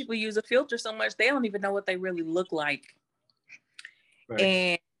 Some people use a filter so much they don't even know what they really look like. Right.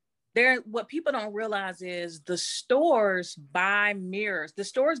 And what people don't realize is the stores buy mirrors. The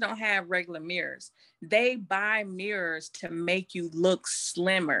stores don't have regular mirrors. They buy mirrors to make you look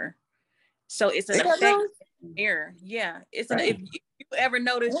slimmer. So it's an effective mirror. Yeah. It's if you ever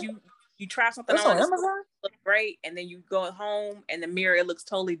notice you try something on Amazon, look great, and then you go home and the mirror, it looks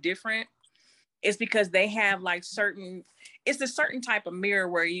totally different. It's because they have like it's a certain type of mirror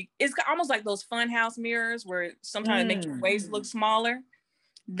where it's almost like those funhouse mirrors where sometimes it makes your waist look smaller.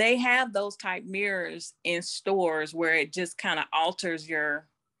 They have those type mirrors in stores where it just kind of alters to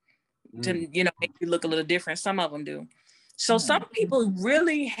make you look a little different. Some of them do. So some people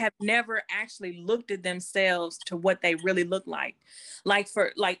really have never actually looked at themselves to what they really look like.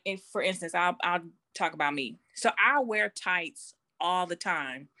 For instance, I'll talk about me. So I wear tights all the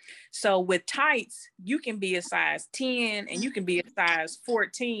time. So with tights, you can be a size 10 and you can be a size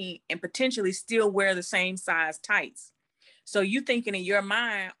 14 and potentially still wear the same size tights. So you thinking in your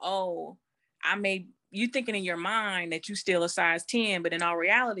mind, you thinking in your mind that you still a size 10, but in all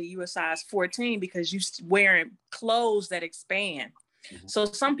reality, you a size 14 because you wearing clothes that expand. Mm-hmm. So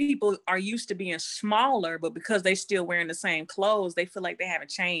some people are used to being smaller, but because they still wearing the same clothes, they feel like they haven't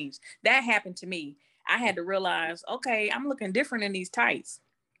changed. That happened to me. I had to realize, okay, I'm looking different in these tights.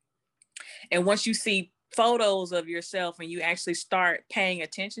 And once you see photos of yourself and you actually start paying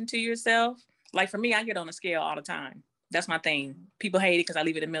attention to yourself, like for me, I get on a scale all the time. That's my thing. People hate it because I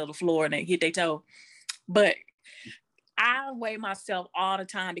leave it in the middle of the floor and they hit their toe. But I weigh myself all the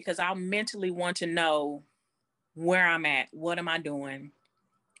time because I mentally want to know where I'm at. What am I doing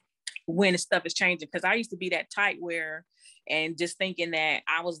when stuff is changing? Because I used to be that tight wearer and just thinking that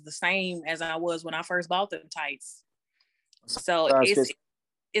I was the same as I was when I first bought them tights. So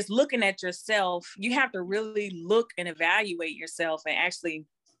it's looking at yourself. You have to really look and evaluate yourself and actually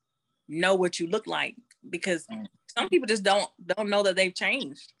know what you look like, because some people just don't know that they've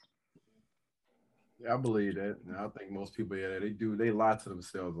changed. Yeah, I believe that. I think most people, they lie to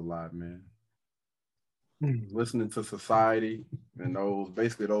themselves a lot, man. Listening to society and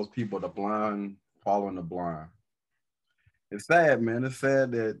those people, the blind following the blind. It's sad, man. It's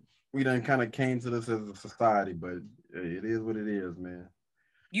sad that we done kind of came to this as a society, but it is what it is, man.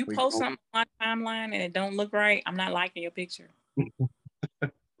 You post something on my timeline and it don't look right, I'm not liking your picture.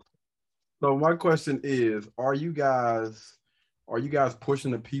 So my question is, are you guys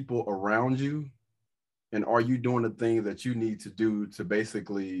pushing the people around you? And are you doing the things that you need to do to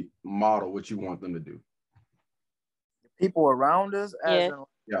basically model what you want them to do? People around us? Yeah,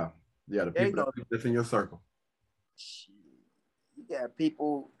 the people that's in your circle. You got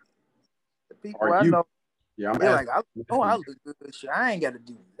people, are I you, know. Yeah, I'm asking, I look good. Shit, I ain't got to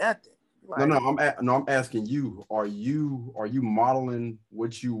do nothing. Like, I'm asking you, are you modeling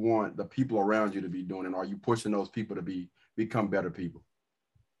what you want the people around you to be doing, and are you pushing those people to become better people?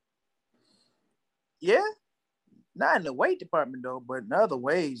 Yeah, not in the weight department though, but in other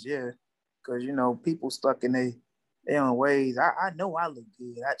ways, yeah. Because people stuck in their own ways. I know I look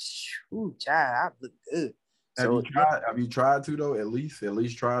good. I look good. Have you tried to though? At least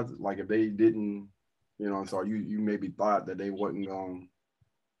try, like if they didn't, so you maybe thought that they wasn't gonna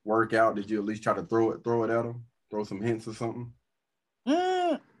work out. Did you at least try to throw it at them? Throw some hints or something?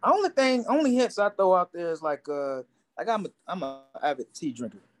 Only hints I throw out there is like I'm an avid tea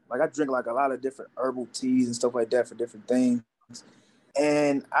drinker. Like I drink like a lot of different herbal teas and stuff like that for different things.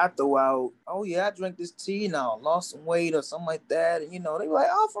 And I throw out, oh yeah, I drink this tea and I lost some weight or something like that. And they be like,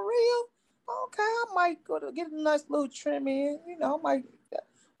 oh, for real? Okay, I might go to get a nice little trim in.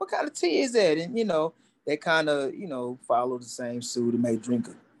 What kind of tea is that? And they kind of follow the same suit and may drink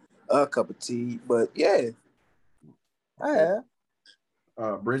a cup of tea. But yeah, I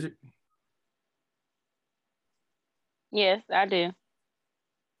have. Bridget? Yes, I do.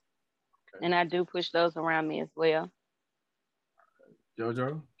 And I do push those around me as well.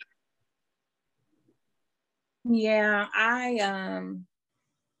 JoJo? Yeah, I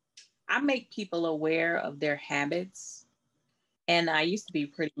make people aware of their habits, and I used to be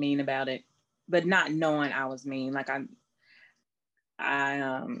pretty mean about it, but not knowing I was mean. Like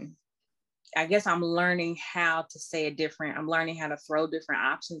I guess I'm learning how to say it different. I'm learning how to throw different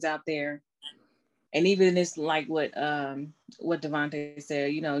options out there. And even it's like what Devontae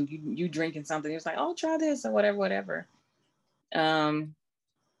said, you know, you drinking something, it's like, oh, try this or whatever. And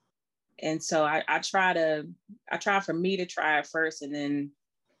so I try for me to try it first, and then,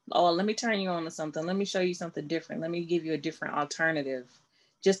 oh, let me turn you on to something. Let me show you something different. Let me give you a different alternative,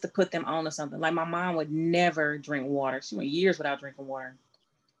 just to put them on to something. Like my mom would never drink water. She went years without drinking water.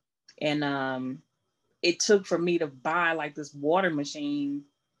 And it took for me to buy like this water machine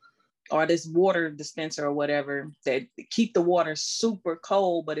or this water dispenser or whatever that keep the water super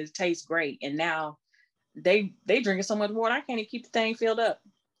cold, but it tastes great. And now they drinking so much water, I can't even keep the thing filled up.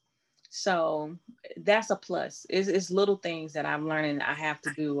 So that's a plus. It's little things that I'm learning I have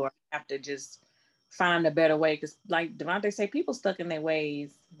to do, or have to just find a better way. Because like Devontae say, people stuck in their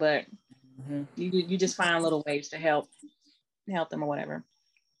ways, but you just find little ways to help them or whatever.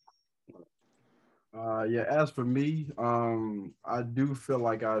 Yeah, as for me, I do feel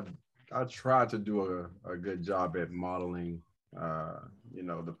like I try to do a good job at modeling, you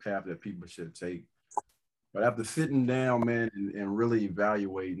know, the path that people should take. But after sitting down, man, and really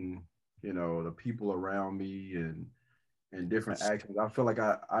evaluating, you know, the people around me and different actions, I feel like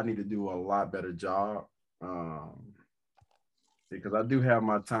I need to do a lot better job. Because I do have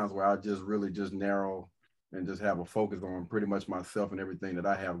my times where I just really just narrow and just have a focus on pretty much myself and everything that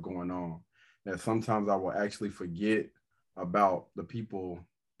I have going on. That sometimes I will actually forget about the people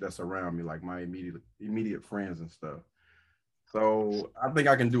that's around me, like my immediate friends and stuff. So I think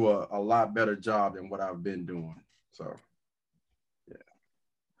I can do a lot better job than what I've been doing. So, yeah.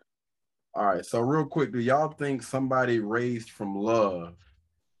 All right. So real quick, do y'all think somebody raised from love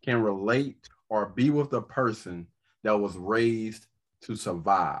can relate or be with a person that was raised to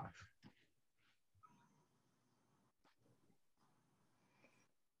survive?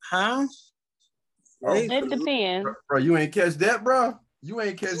 Huh? Oh, It depends. bro, you ain't catch that, bro. You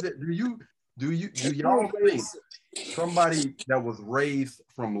ain't catch that. Do y'all think somebody that was raised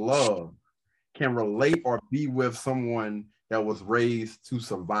from love can relate or be with someone that was raised to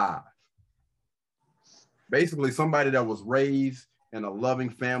survive? Basically, somebody that was raised in a loving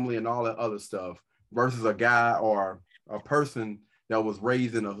family and all that other stuff versus a guy or a person that was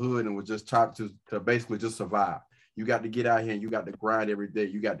raised in a hood and was just taught to basically just survive. You got to get out here and you got to grind every day.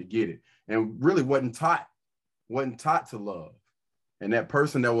 You got to get it. And really wasn't taught to love. And that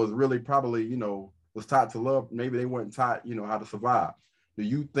person that was really probably, you know, was taught to love, maybe they weren't taught, you know, how to survive. Do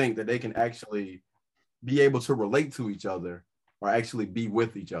you think that they can actually be able to relate to each other or actually be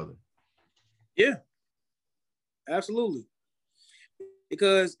with each other? Yeah, absolutely.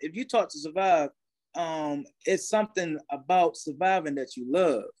 Because if you taught to survive, it's something about surviving that you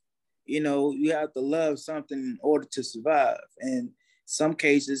love. You know, you have to love something in order to survive. And some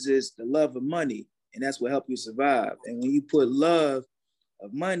cases it's the love of money, and that's what helps you survive. And when you put love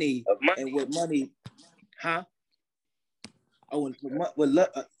of money and with money,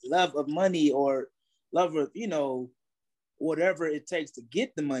 love of money or love of, you know, whatever it takes to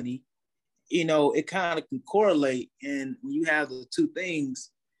get the money, you know, it kind of can correlate. And when you have the two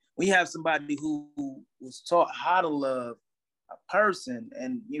things, when you have somebody who was taught how to love a person,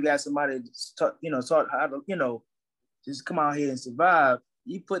 and you got somebody taught how to, you know, just come out here and survive,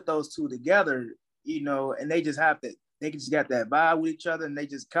 you put those two together, you know, and they just got that vibe with each other, and they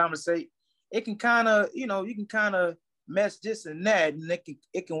just conversate. It can kind of, you know, you can kind of mess this and that, and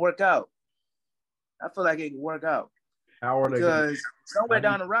it can work out. I feel like it can work out. How are they? Because somewhere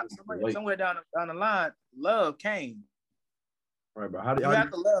down the line, love came. Right, but you have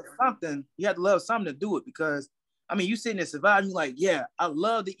to love something. You have to love something to do it. Because I mean, you sitting there surviving. You like, yeah, I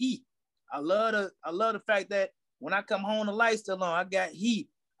love to eat. I love the fact that when I come home, the light's still on. I got heat.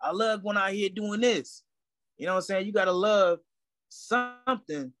 I love going out here doing this. You know what I'm saying? You gotta love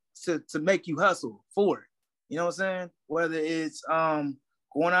something to make you hustle for it. You know what I'm saying? Whether it's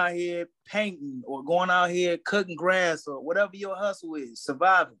going out here painting or going out here cutting grass or whatever your hustle is,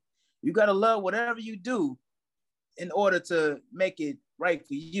 surviving. You gotta love whatever you do in order to make it right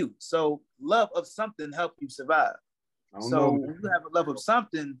for you. So love of something help you survive. So when you have a love of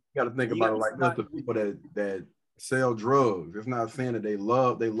something, you got to think about it like this: the people that sell drugs. It's not saying that they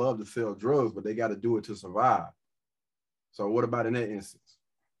love to sell drugs, but they got to do it to survive. So what about in that instance?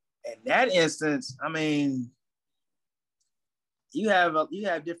 In that instance, I mean, you have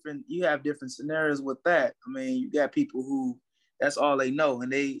different scenarios with that. I mean, you got people who that's all they know,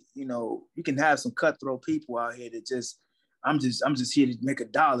 and they, you can have some cutthroat people out here that just, I'm just here to make a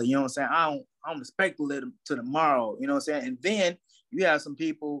dollar. You know what I'm saying? I don't expect to live to tomorrow. You know what I'm saying? And then you have some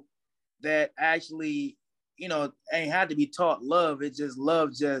people that actually, ain't had to be taught love.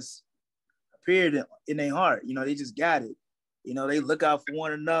 Love just appeared in their heart. They just got it. They look out for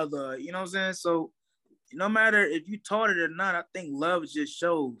one another. You know what I'm saying? So no matter if you taught it or not, I think love just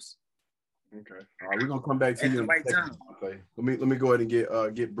shows. Okay. All right, we're gonna come back to you in a second. Okay. Let me go ahead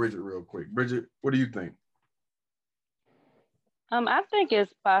and get Bridget real quick. Bridget, what do you think? I think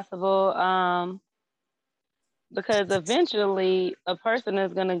it's possible because eventually a person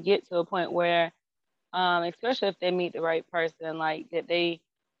is going to get to a point where, especially if they meet the right person, like that they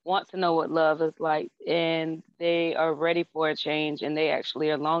want to know what love is like and they are ready for a change and they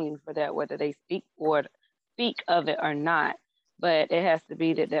actually are longing for that, whether they speak of it or not. But it has to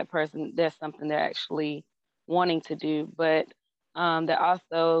be that person, there's something they're actually wanting to do. But that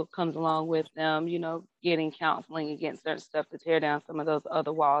also comes along with them, getting counseling against certain stuff to tear down some of those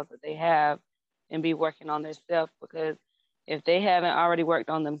other walls that they have and be working on themselves. Because if they haven't already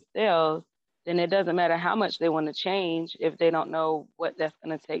worked on themselves, then it doesn't matter how much they want to change if they don't know what that's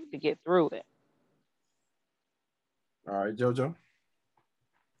going to take to get through it. All right, JoJo.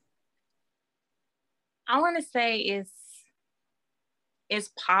 I want to say it's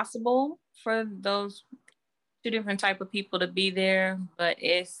possible for those two different type of people to be there, but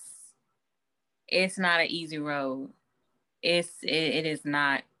it's not an easy road. It is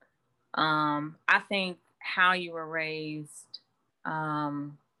not. I think how you were raised,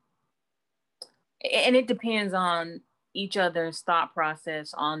 and it depends on each other's thought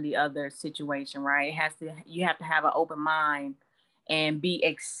process on the other situation, right? You have to have an open mind and be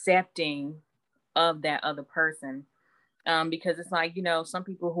accepting of that other person. Because it's like, some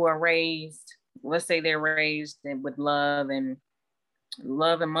people who are raised, let's say they're raised with love and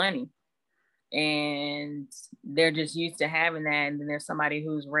money, and they're just used to having that. And then there's somebody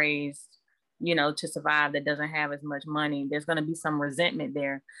who's raised, to survive, that doesn't have as much money. There's going to be some resentment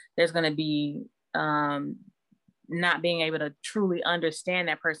there. There's going to be not being able to truly understand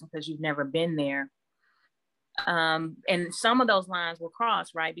that person because you've never been there. And some of those lines will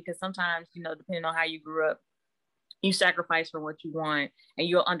cross, right? Because sometimes, depending on how you grew up, you sacrifice for what you want, and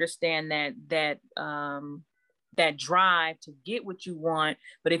you'll understand that drive to get what you want.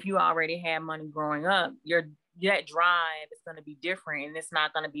 But if you already had money growing up, that drive is going to be different, and it's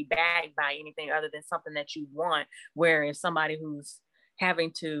not going to be backed by anything other than something that you want. Whereas somebody who's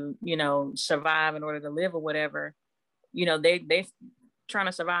having to, survive in order to live or whatever, they trying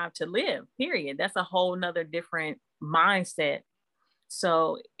to survive to live, period. That's a whole nother different mindset.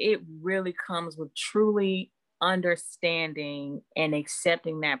 So it really comes with truly understanding and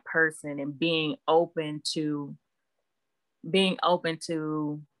accepting that person and being open to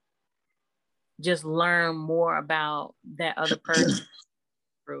just learn more about that other person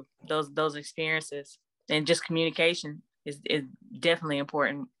through those experiences. And just communication is definitely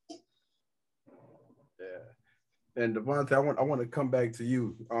important. Yeah. And Devontae, I want to come back to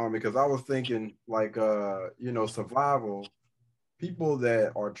you because I was thinking like survival. People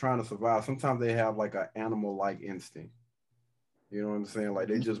that are trying to survive, sometimes they have like an animal-like instinct. You know what I'm saying? Like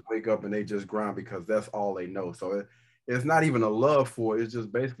they just wake up and they just grind because that's all they know. So it's not even a love for it. It's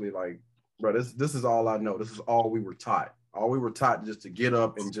just basically like, bro, this is all I know. This is all we were taught. All we were taught just to get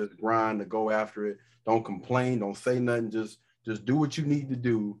up and just grind, to go after it. Don't complain. Don't say nothing. Just do what you need to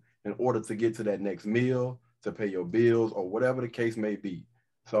do in order to get to that next meal, to pay your bills, or whatever the case may be.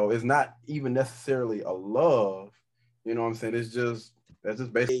 So it's not even necessarily a love. You know what I'm saying? That's just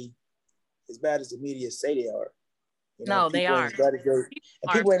basically as bad as the media say they are. No, they are.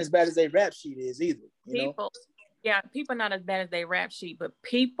 People ain't as bad as their rap sheet is either. People are not as bad as they rap sheet, but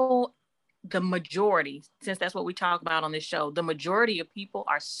people, the majority, since that's what we talk about on this show, the majority of people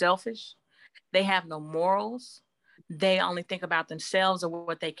are selfish. They have no morals. They only think about themselves or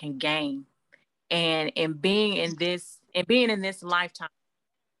what they can gain. And being in this lifetime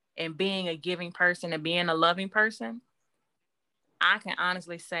and being a giving person and being a loving person, I can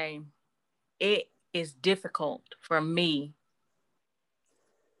honestly say it is difficult for me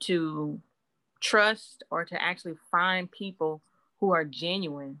to trust or to actually find people who are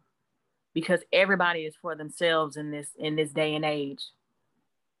genuine, because everybody is for themselves in this day and age.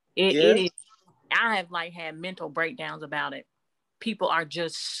 It is. I have had mental breakdowns about it. People are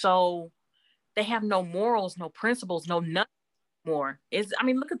just so, they have no morals, no principles, no nothing more.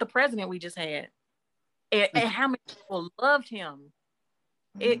 Look at the president we just had. And how many people loved him.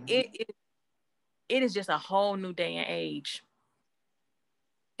 It is just a whole new day and age.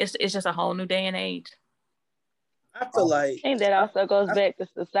 it's just a whole new day and age. I feel like I think that also goes back to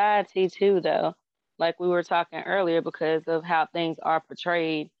society too, though. Like we were talking earlier, because of how things are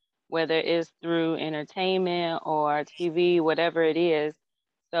portrayed, whether it's through entertainment or TV, whatever it is.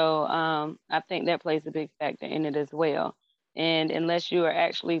 So I think that plays a big factor in it as well. And unless you are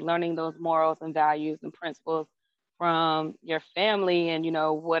actually learning those morals and values and principles from your family and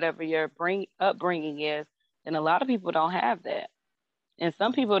whatever your upbringing is, then a lot of people don't have that. And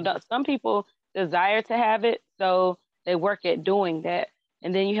some people don't. Some people desire to have it, so they work at doing that.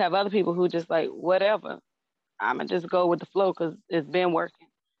 And then you have other people who just like whatever. I'm gonna just go with the flow because it's been working.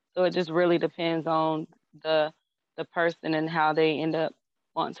 So it just really depends on the person and how they end up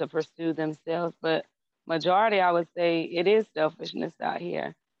wanting to pursue themselves. But majority, I would say, it is selfishness out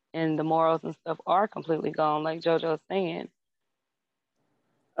here, and the morals and stuff are completely gone, like JoJo's saying.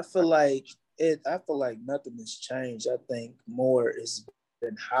 I feel like nothing has changed. I think more has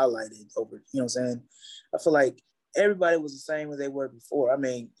been highlighted over, you know what I'm saying? I feel like everybody was the same as they were before. I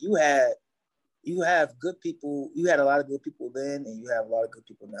mean, you have good people, you had a lot of good people then, and you have a lot of good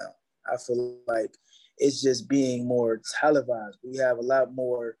people now. I feel like it's just being more televised. We have a lot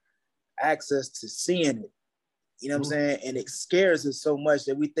more access to seeing it. You know what I'm saying? And it scares us so much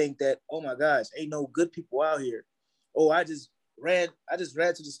that we think that, oh my gosh, ain't no good people out here. Oh, I just ran to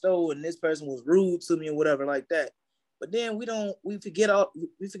the store and this person was rude to me and whatever like that. But then we forget all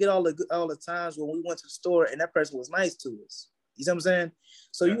the times when we went to the store and that person was nice to us. You know what I'm saying?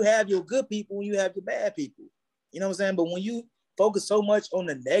 So you have your good people and you have your bad people. You know what I'm saying? But when you focus so much on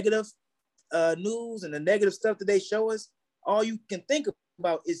the negative news and the negative stuff that they show us, all you can think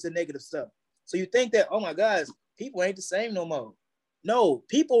about is the negative stuff. So you think that, oh my gosh, people ain't the same no more. No,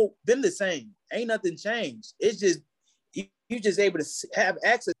 people been the same. Ain't nothing changed. It's just you just able to have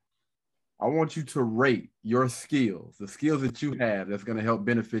access. I want you to rate your skills, the skills that you have that's going to help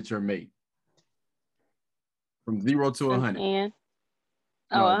benefit your mate. From 0 to 100. 10.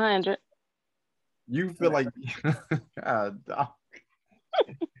 Oh, No. 100. You feel like, God,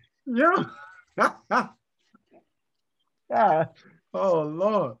 yeah. God. Oh,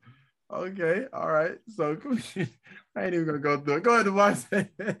 Lord. Okay. All right. So I ain't even going to go through it. Go ahead, Devontae.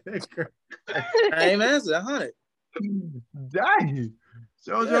 I ain't answered 100. Dang.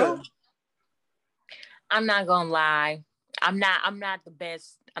 JoJo? Yeah. I'm not gonna lie. I'm not the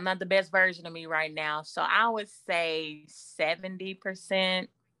best. I'm not the best version of me right now. So I would say 70%.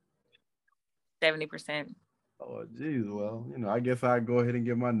 70%. Oh, geez. Well, I guess I'd go ahead and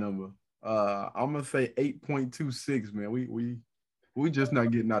get my number. I'm gonna say 8.26, man. We just not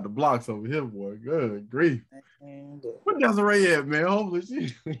getting out the blocks over here, boy. Good grief. What Desiree at, man? Hopefully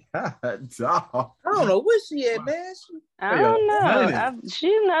she I don't know where she at, man. I don't know.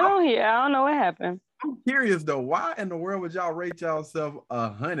 She's not on here. I don't know what happened. I'm curious though. Why in the world would y'all rate yourself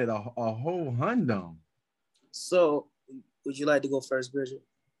 100, a whole hundom? So, would you like to go first, Bridget?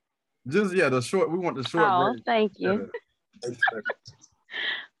 Just the short. We want the short version. Thank you.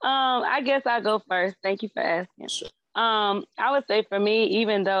 I guess I'll go first. Thank you for asking. Sure. I would say for me,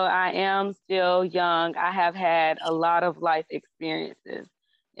 even though I am still young, I have had a lot of life experiences,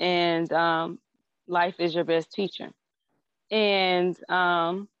 and life is your best teacher. And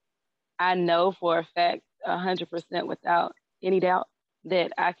I know for a fact, 100% without any doubt,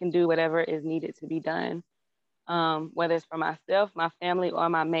 that I can do whatever is needed to be done, whether it's for myself, my family, or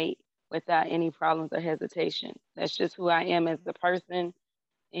my mate, without any problems or hesitation. That's just who I am as a person.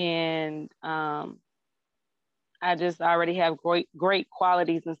 And I just already have great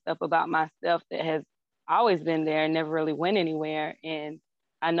qualities and stuff about myself that has always been there and never really went anywhere. And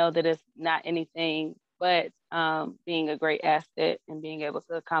I know that it's not anything but being a great asset and being able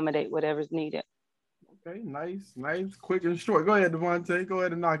to accommodate whatever's needed. Okay, nice, quick and short. Go ahead, Devontae. Go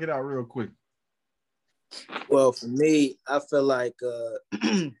ahead and knock it out real quick. Well, for me, I feel like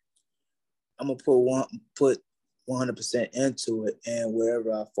I'm gonna put 100% into it, and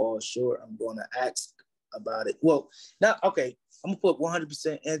wherever I fall short, I'm going to ask about it. Well, now, okay, I'm gonna put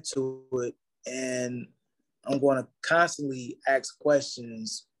 100% into it, and I'm going to constantly ask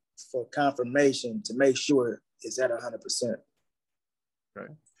questions for confirmation to make sure it's at 100%. Okay. You know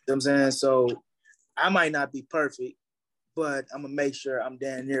what I'm saying? So I might not be perfect, but I'm gonna make sure I'm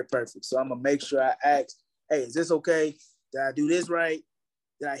damn near perfect. So I'm gonna make sure I ask, hey, is this okay? Did I do this right?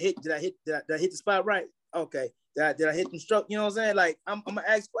 Did I hit the spot right? Okay. Did I hit the stroke? You know what I'm saying? Like I'm gonna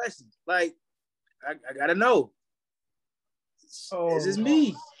ask questions. Like I gotta know. Is this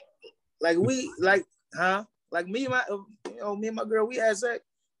me? Like Like me and my girl, we had sex.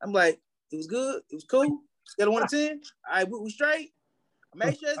 I'm like, it was good. It was cool. Scale of 1 to 10. All right, we straight. I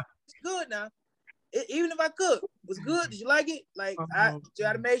make sure it's good now. Even if I cook, what's good? Did you like it? Like, I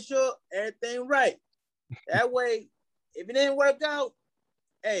try to make sure everything right. That way, if it didn't work out,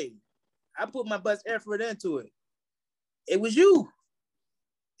 hey, I put my best effort into it. It was you.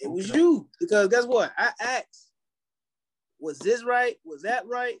 It was you. Because guess what? I asked, was this right? Was that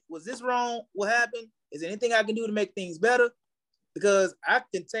right? Was this wrong? What happened? Is there anything I can do to make things better? Because I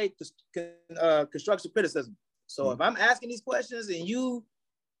can take constructive criticism. So if I'm asking these questions and you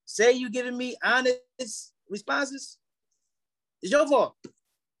say you're giving me honest responses, it's your fault.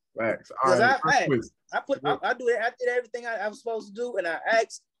 Facts. Because I did everything I was supposed to do, and I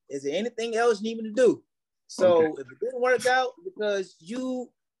asked, is there anything else you need me to do? So if it didn't work out because you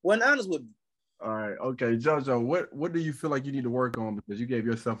weren't honest with me. All right. Okay, JoJo, what do you feel like you need to work on, because you gave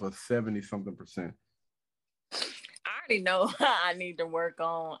yourself a 70-something%? I already know I need to work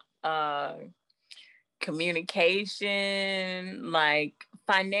on communication, like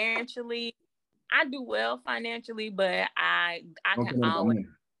financially. I do well financially, but I can always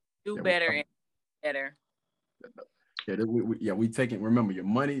do better and better. Yeah, we take it. Remember, your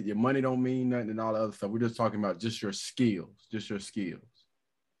money don't mean nothing and all the other stuff. We're just talking about just your skills.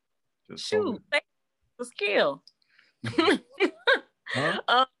 Shoot, the skill. Huh?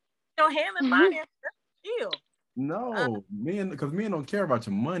 Handling finance, that's a skill. No, because men don't care about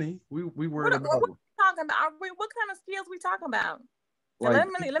your money. We worried about. What are we talking about? What kind of skills we talking about? Like, let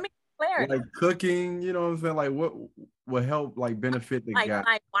me clarify. Like cooking, you know what I'm saying? Like what will help like benefit the guy?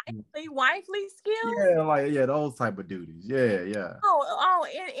 Like wifely skills? Yeah, those type of duties. Yeah. Oh,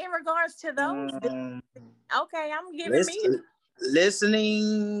 in regards to those. Okay, I'm giving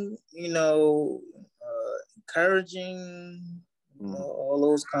listening, encouraging, all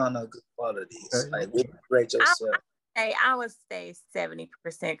those kind of good qualities. Okay. Like rate yourself. I would say 70%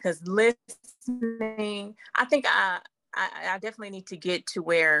 because listening, I think I definitely need to get to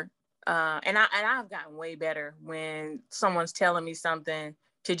where and I've gotten way better when someone's telling me something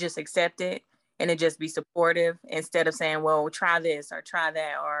to just accept it and to just be supportive instead of saying, well, try this or try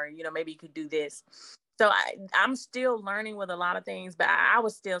that, or, maybe you could do this. So I'm still learning with a lot of things, but I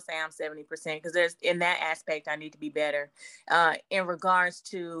would still say I'm 70% because there's in that aspect, I need to be better in regards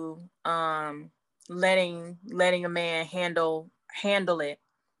to letting a man handle it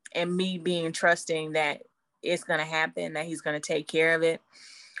and me being trusting that it's going to happen, that he's going to take care of it.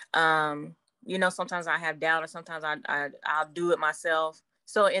 Sometimes I have doubt or sometimes I'll do it myself.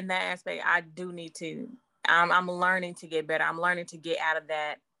 So in that aspect, I do need to, I'm learning to get better. I'm learning to get out of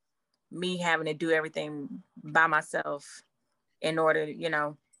that, me having to do everything by myself in order,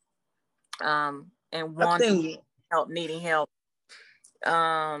 and needing help.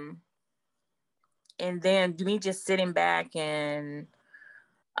 And then me just sitting back and,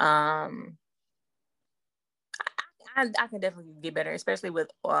 I can definitely get better, especially with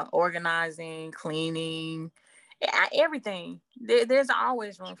organizing, cleaning, everything. There's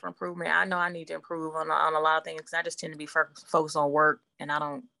always room for improvement. I know I need to improve on a lot of things because I just tend to be focused on work and I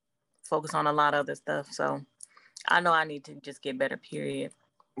don't focus on a lot of other stuff. So I know I need to just get better, period.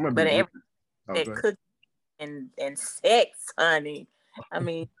 But everything, cooking and sex, honey. I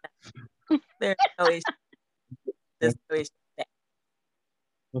mean, there's no issue. There's no issue.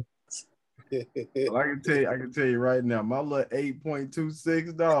 Well, I can tell you right now, my little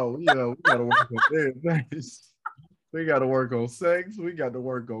 8.26 dog, we gotta work on everything. We gotta work on sex, we got to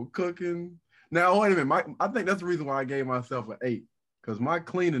work on cooking. Now, wait a minute, I think that's the reason why I gave myself an 8, because my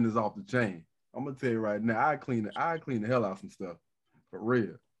cleaning is off the chain. I'm gonna tell you right now, I clean the hell out of some stuff. For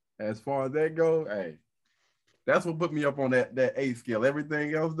real. As far as that go, hey, that's what put me up on that 8 scale.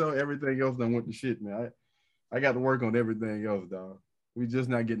 Everything else done went to shit, man. I got to work on everything else, dog. We just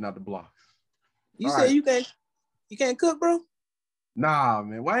not getting out the blocks. You say you can't cook, bro? Nah,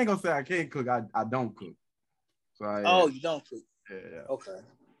 man. Well, I ain't gonna say I can't cook. I don't cook. So you don't cook? Yeah. Okay.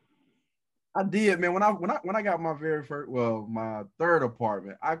 I did, man. When I got my my third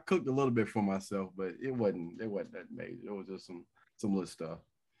apartment, I cooked a little bit for myself, but it wasn't that major. It was just some little stuff.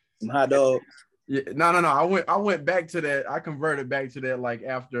 Some hot dogs. Yeah, no. I went back to that. I converted back to that like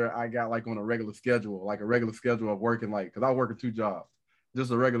after I got like on a regular schedule of working because I work 2 jobs.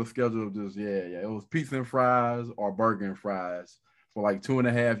 Just a regular schedule of just, It was pizza and fries or burger and fries for like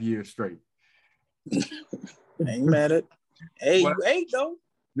 2.5 years straight. Ain't mad at. Hey, you ate though.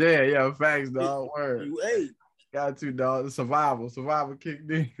 Yeah, facts, dog. Word. You ate. Got to, dog. Survival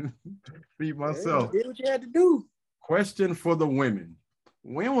kicked in. Feed myself. You did what you had to do. Question for the women.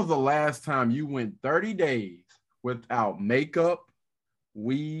 When was the last time you went 30 days without makeup,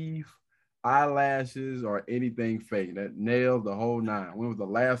 weave, eyelashes, or anything fake? That nails, the whole 9. When was the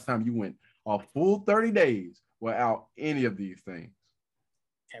last time you went a full 30 days without any of these things?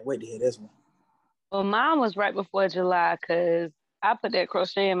 Can't wait to hear this one. Well, mine was right before July because I put that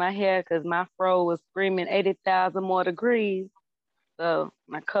crochet in my hair because my fro was screaming 80,000 more degrees. So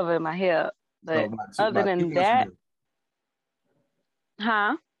I covered my hair up. So But other about 2 than months that, ago.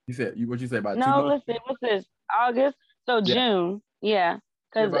 huh? What you say about 2 No, months? listen, what's this? August? So Yeah. June, yeah.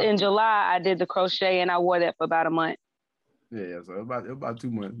 Because in July I did the crochet and I wore that for about a month. Yeah, so about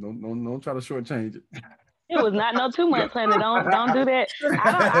 2 months. Don't try to shortchange it. It was not no 2 months, honey. Don't do that.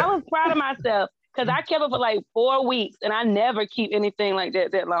 I was proud of myself because I kept it for like 4 weeks and I never keep anything like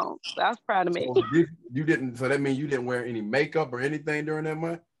that long. So I was proud of me. So you didn't. So that means you didn't wear any makeup or anything during that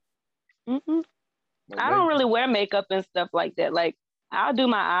month? Mm-mm. I don't really wear makeup and stuff like that. Like I'll do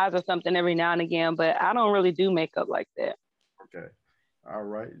my eyes or something every now and again, but I don't really do makeup like that. Okay. All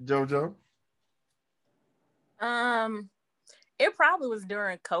right. JoJo? It probably was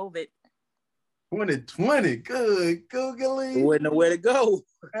during COVID. 2020. Good. Googly. There wasn't nowhere to go.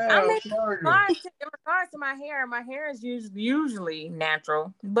 I mean, in regards to my hair is usually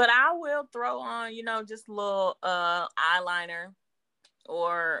natural, but I will throw on, just a little eyeliner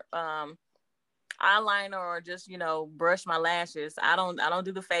or just, brush my lashes. I don't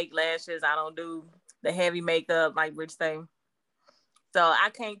do the fake lashes. I don't do the heavy makeup like Rich say. So I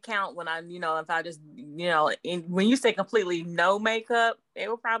can't count when if I just, when you say completely no makeup, it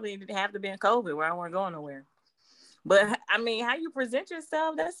will probably have to be in COVID where I won't go nowhere. But I mean, how you present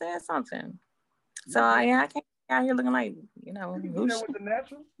yourself, that says something. So yeah, I can't be out here looking like, You can do that with the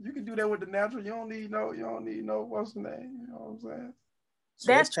natural. You can do that with the natural. You don't need no what's the name? You know what I'm saying?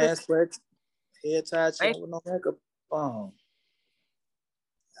 That's true. Head tied with no makeup on.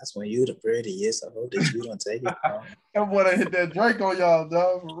 That's when you the prettiest. I hope that you don't take it. That boy done hit that Drake on y'all,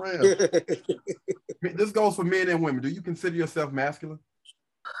 dog, for real. This goes for men and women. Do you consider yourself masculine?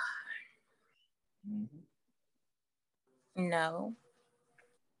 No.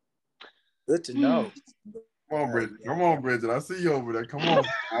 Good to know. Come on, Bridget. Come on, Bridget. I see you over there. Come on.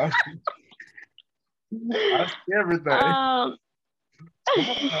 I see everything.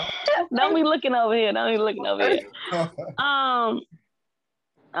 Don't be looking over here.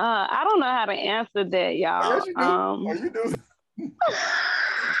 I don't know how to answer that, y'all. Yes, you do. You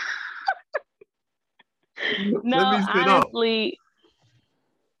do. No, honestly.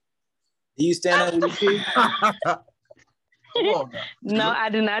 Do you stand up with your feet? No, I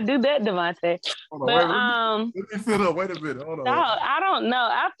do not do that, Devontae. But let me sit up. Wait a minute. Hold on. No, I don't know.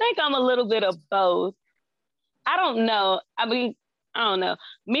 I think I'm a little bit of both. I don't know. I mean, I don't know.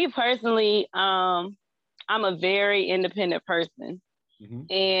 Me personally, I'm a very independent person.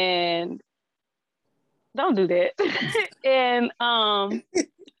 Mm-hmm. And don't do that. And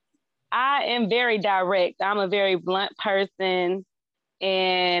I am very direct. I'm a very blunt person.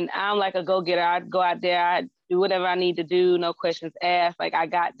 And I'm like a go-getter. I go out there, I do whatever I need to do, no questions asked. Like I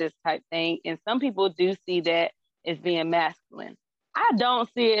got this type thing. And some people do see that as being masculine. I don't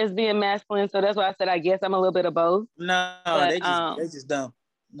see it as being masculine, so that's why I said I guess I'm a little bit of both. No, but, they just dumb.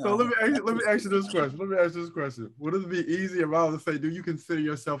 No. So let me ask you this question. Would it be easier if I was to say, do you consider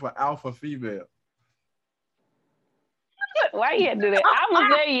yourself an alpha female? Why you do that? I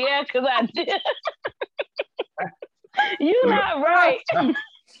would say yeah, because I did. You're not right.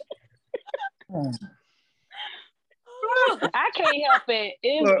 I can't help it.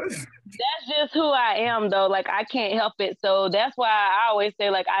 That's just who I am, though. Like, I can't help it. So that's why I always say,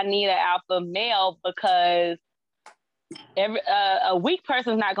 like, I need an alpha male because a weak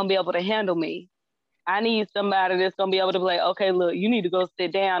person's not going to be able to handle me. I need somebody that's going to be able to be like, okay, look, you need to go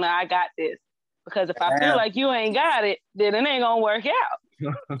sit down. I got this. Because if I feel like you ain't got it, then it ain't going to work out.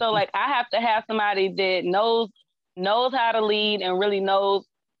 So, like, I have to have somebody that knows how to lead and really knows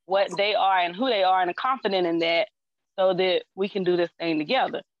what they are and who they are and are confident in that so that we can do this thing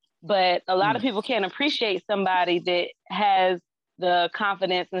together. But a lot of people can't appreciate somebody that has the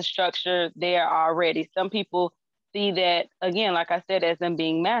confidence and structure there already. Some people see that, again, like I said, as them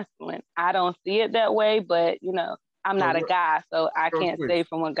being masculine. I don't see it that way, but, I'm not a guy, so I can't say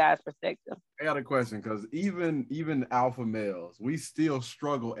from a guy's perspective. I got a question, because even alpha males, we still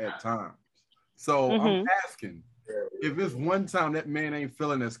struggle at times. So I'm asking, if it's one time that man ain't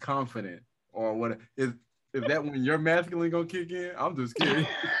feeling as confident, or what, if that when your masculine gonna kick in, I'm just kidding.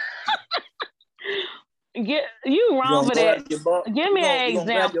 You wrong for that. Give me an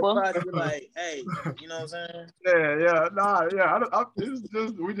example. Like, hey, you know what I'm saying? It's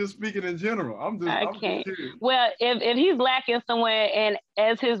just we just speaking in general. I can't. Well, if he's lacking somewhere, and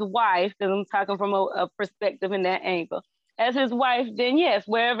as his wife, because I'm talking from a perspective in that angle, as his wife, then yes,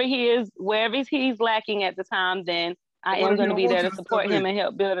 wherever he's lacking at the time, then I am going to be there to support him and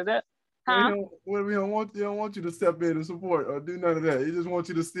help build it up. Huh? We don't want you to step in and support or do none of that. He just wants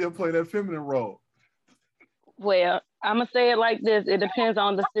you to still play that feminine role. Well, I'm gonna say it like this: it depends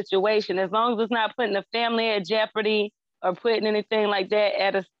on the situation. As long as it's not putting the family at jeopardy or putting anything like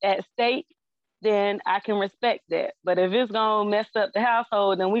that at stake, then I can respect that. But if it's gonna mess up the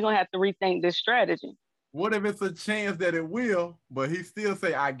household, then we're gonna have to rethink this strategy. What if it's a chance that it will, but he still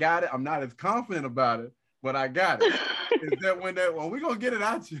say, I got it. I'm not as confident about it, but I got it. Is that when we're gonna get it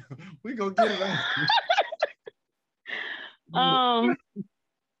out you? We're gonna get it out you.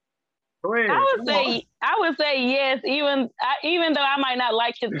 I would say yes, even though I might not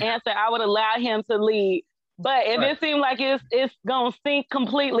like his answer, I would allow him to lead. But if it seems like it's gonna sink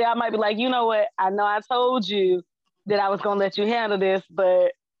completely, I might be like, you know what? I know I told you that I was gonna let you handle this,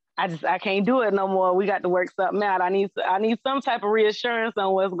 but I can't do it no more. We got to work something out. I need some type of reassurance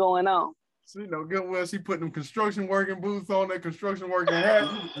on what's going on. So, good well, she put them construction working boots on, that construction working hat.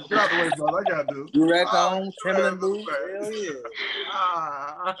 Get out the way, bro. I got this. You rack on, Timberland boots. Hell yeah.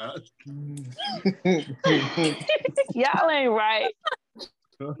 Y'all ain't right.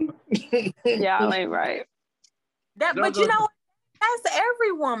 Y'all ain't right. But you know, that's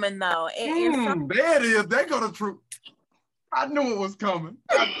every woman though. There it is. They go to truth. I knew it was coming.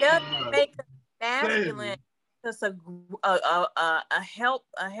 It doesn't make us masculine. Just a help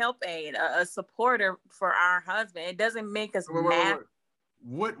aid, a supporter for our husband. It doesn't make us mad.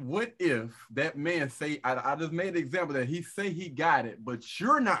 What if that man say, I just made the example that he say he got it, but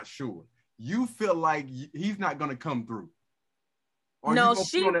you're not sure. You feel like he's not gonna come through. Or no, you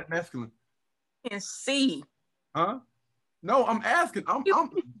she on that masculine. Can see. Huh? No, I'm asking. I'm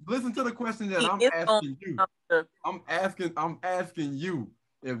listen to the question that I'm asking you. I'm asking you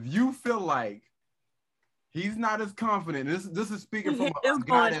if you feel like he's not as confident. This is speaking from a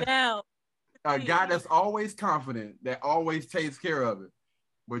guy that's always confident, that always takes care of it.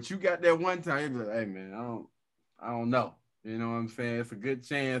 But you got that one time, you're like, hey man, I don't know. You know what I'm saying? It's a good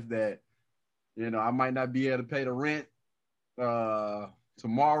chance that, I might not be able to pay the rent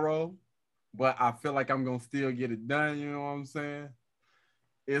tomorrow, but I feel like I'm gonna still get it done. You know what I'm saying?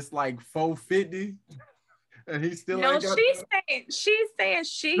 It's like $450, and he still ain't got. She's saying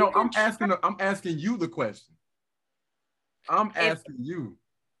she. No, I'm asking you the question. I'm asking you.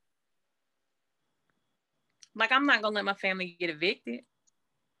 Like, I'm not gonna let my family get evicted.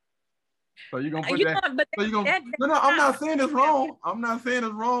 So you're gonna put that? No, I'm not saying it's wrong. I'm not saying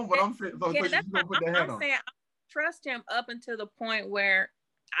it's wrong, but I'm saying so you're gonna put that hat on. I trust him up until the point where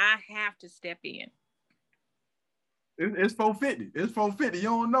I have to step in. It's $450. It's $450. You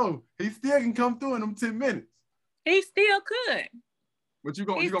don't know. He still can come through in them 10 minutes. He still could. But you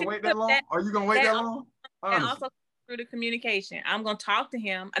gonna wait that long? Are you gonna wait that long? And also through the communication. I'm gonna talk to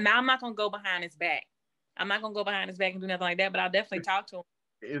him. And now I'm not gonna go behind his back. I'm not gonna go behind his back and do nothing like that, but I'll definitely talk to him.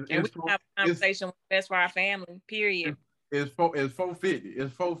 And we can have a conversation what's best for our family, period. It's $450.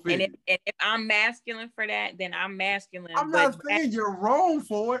 It's $450. And if I'm masculine for that, then I'm masculine. I'm not saying you're wrong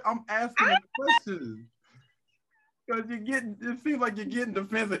for it. I'm asking a question. Because it seems like you're getting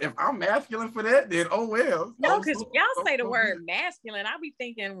defensive. If I'm masculine for that, then oh well. No, because y'all say the word masculine, I'll be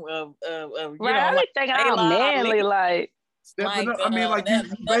thinking of I be thinking all manly, like stepping up. I mean, like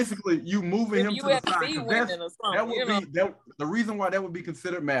you moving him to the side. That would be the reason why that would be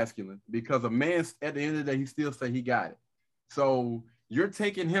considered masculine, because a man at the end of the day, he still say he got it. So you're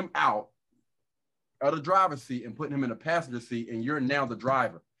taking him out of the driver's seat and putting him in the passenger seat, and you're now the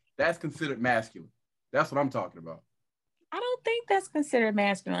driver. That's considered masculine. That's what I'm talking about. I don't think that's considered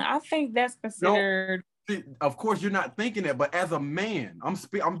masculine. I think that's considered. No, see, of course, you're not thinking it, but as a man, I'm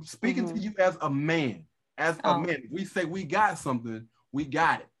speaking to you as a man. As a man, we say we got something, we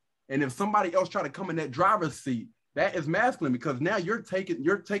got it. And if somebody else try to come in that driver's seat, that is masculine, because now you're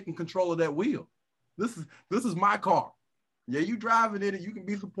taking control of that wheel. This is my car. Yeah, you driving it and you can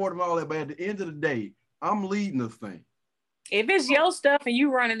be supportive of all that, but at the end of the day, I'm leading this thing. If it's your stuff and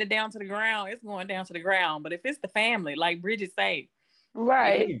you running it down to the ground, it's going down to the ground. But if it's the family, like Bridget said,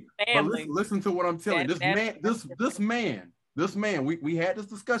 right? Family, but listen to what I'm telling you. This man. We had this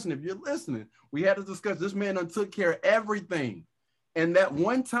discussion. If you're listening, we had this discussion. This man done took care of everything, and that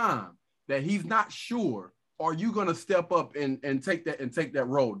one time that he's not sure, are you gonna step up and take that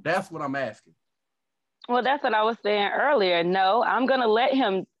road? That's what I'm asking. Well, that's what I was saying earlier. No, I'm gonna let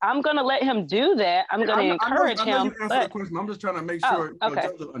him do that. I'm gonna encourage him. I know you answered the question. I'm just trying to make sure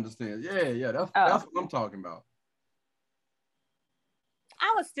Joseph understands. Yeah. That's what I'm talking about.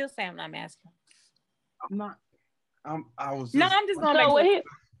 I would still say I'm not masculine. I'm not. I'm just gonna. So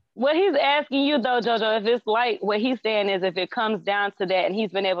what he's asking you though, JoJo, if it's like what he's saying is, if it comes down to that, and he's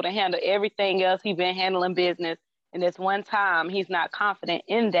been able to handle everything else, he's been handling business, and this one time he's not confident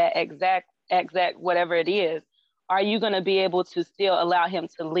in that exact whatever it is, are you going to be able to still allow him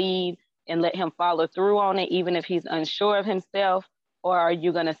to lead and let him follow through on it, even if he's unsure of himself? Or are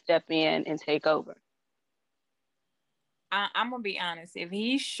you going to step in and take over? I'm going to be honest. If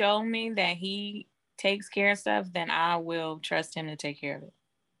he showed me that he takes care of stuff, then I will trust him to take care of it.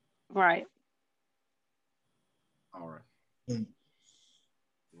 Right. All right.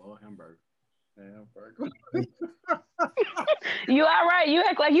 Lord hamburger. You all right? You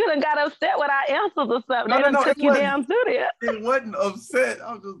act like you done got upset when I answered or something. They done took you down through there. It wasn't upset.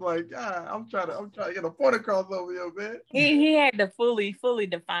 I was just like, God, I'm trying to get a point across over here, man. He had to fully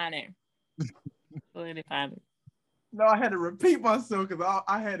define it. Fully define it. No, I had to repeat myself because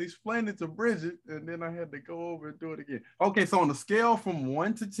I had explained it to Bridget, and then I had to go over and do it again. Okay, so on the scale from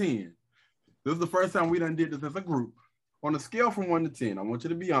 1 to 10, this is the first time we done did this as a group. On a scale from 1 to 10, I want you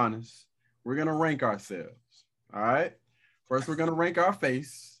to be honest. We're going to rank ourselves, all right? First, we're going to rank our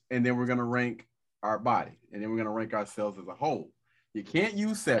face, and then we're going to rank our body, and then we're going to rank ourselves as a whole. You can't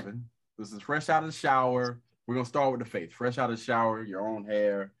use 7. This is fresh out of the shower. We're going to start with the face. Fresh out of the shower, your own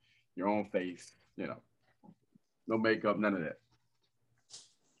hair, your own face, you know. No makeup, none of that.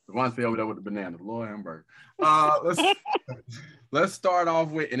 Devontae over there with the banana, Lord hamburger. Let's start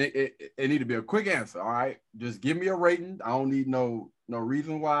off with, and it need to be a quick answer, all right? Just give me a rating. I don't need no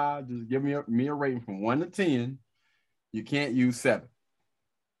reason why. Just give me a rating from 1 to 10. You can't use 7.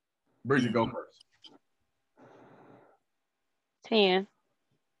 Bridget, go first. 10.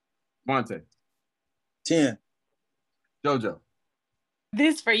 Monte. 10. JoJo.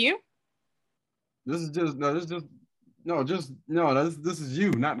 This for you? This is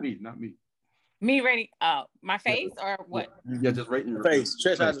you, not me. Me rating my face or what? Yeah, just rating your Face.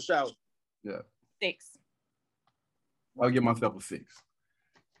 Fresh out of the shower. Yeah. 6. I'll give myself a 6.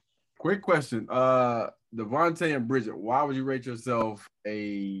 Quick question. Devontae and Bridget, why would you rate yourself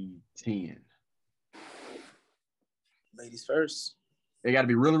a 10? Ladies first. It got to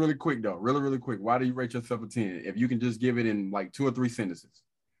be really, really quick, though. Really, really quick. Why do you rate yourself a 10? If you can just give it in like 2 or 3 sentences.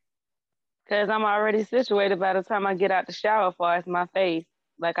 Because I'm already situated by the time I get out the shower as far as my face.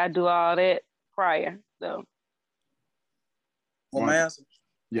 Like I do all that prior. So. Want my answer?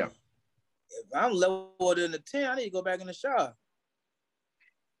 Yeah. If I'm lower than a 10, I need to go back in the shower.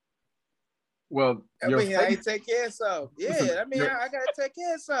 Well, I ain't take care of something. Yeah, I gotta take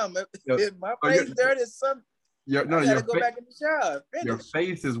care of something. If my face dirty, something. I gotta go back in the shower. Finish. Your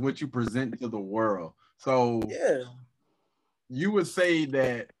face is what you present to the world. So yeah, you would say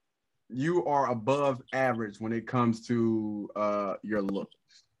that you are above average when it comes to your looks.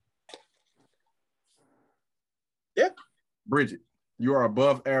 Yeah. Bridget, you are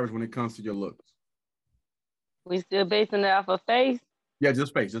above average when it comes to your looks. We still basing it off of face? Yeah,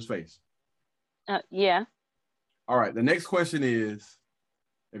 just face. Yeah. All right. The next question is,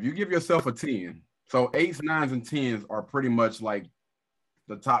 if you give yourself a 10, so 8s, 9s, and 10s are pretty much like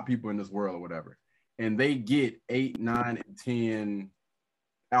the top people in this world or whatever, and they get 8, 9, and 10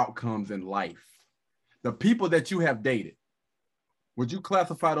 outcomes in life. The people that you have dated, would you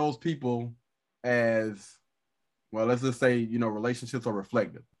classify those people as, well, let's just say, relationships are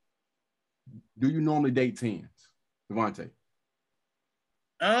reflective? Do you normally date 10s, Devontae?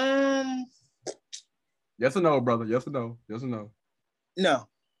 Yes or no, brother? Yes or no? Yes or no? No.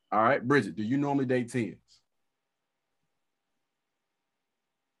 All right, Bridget, do you normally date 10s?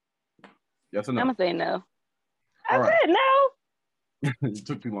 Yes or no? I'm gonna say no. All I said no. It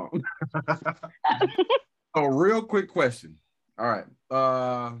took too long. So, real quick question. All right.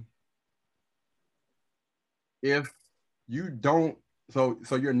 If you don't, so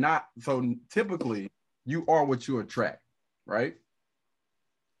you're not, so typically you are what you attract, right?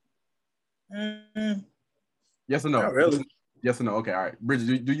 Yes or no? Not really. Yes or no? Okay, all right.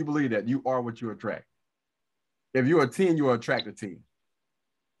 Bridget, do you believe that you are what you attract? If you're a 10, you'll attract a 10.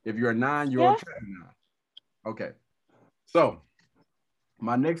 If you're a 9, you'll attract a 9. Okay. So,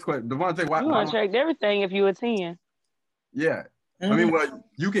 my next question, Devontae, why? You want to attract everything if you a 10. Yeah. I mean, well,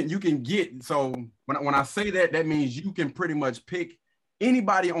 you can get, so when I say that, that means you can pretty much pick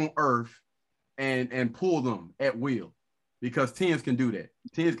anybody on earth and pull them at will, because 10s can do that.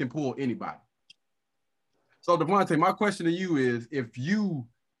 10s can pull anybody. So Devontae, my question to you is, if you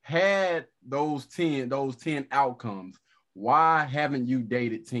had those 10 outcomes, why haven't you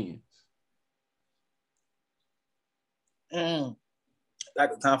dated 10s?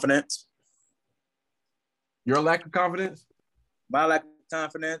 Lack of confidence. Your lack of confidence? My lack of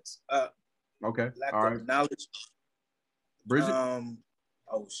confidence. Okay. Lack all of right. knowledge. Bridget?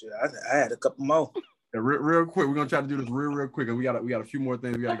 Oh shit! I had a couple more. Yeah, real quick, we're gonna try to do this real quick, and we got a few more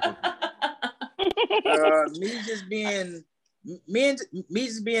things we gotta go through. Me just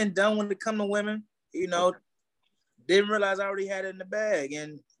being done when it come to women. Didn't didn't realize I already had it in the bag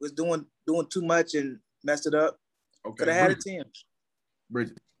and was doing too much and messed it up. Okay. Could have had a 10.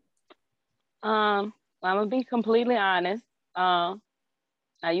 Bridget. I'm gonna be completely honest. I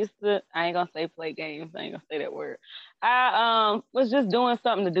ain't gonna say play games. I ain't gonna say that word. I was just doing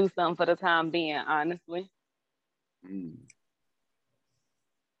something to do something for the time being, honestly.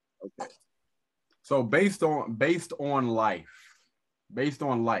 Okay. So based on life,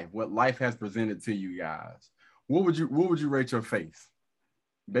 what life has presented to you guys, what would you rate your face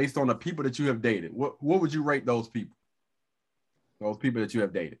based on the people that you have dated? What would you rate those people? Those people that you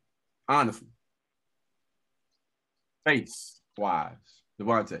have dated, honestly, face wise,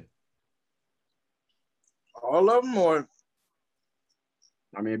 Devontae. All of them, or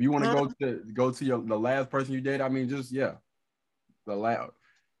I mean, if you want to go to the last person you dated, I mean, just the last.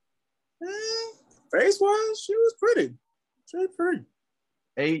 Face wise, she was pretty. She was pretty.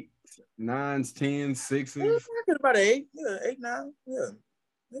 8, 9s, 10s, 6s. Yeah, I get about an 8. Yeah, 8, 9. Yeah,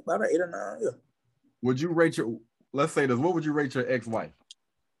 about an 8 or 9. Yeah. Would you rate let's say this, what would you rate your ex-wife?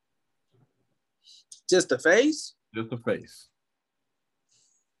 Just the face? Just the face.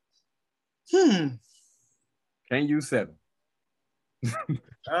 Can you 7?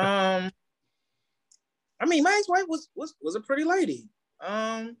 I mean, my ex-wife was a pretty lady.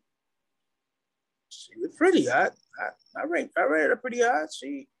 She was pretty. I rated her pretty high.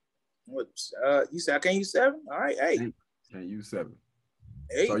 She you said I can't use 7? All right, 8. Can't use 7.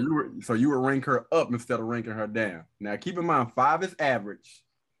 8. So you would rank her up instead of ranking her down. Now keep in mind, 5 is average,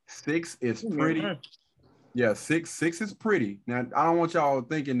 6 is pretty. Yeah, 6 is pretty. Now I don't want y'all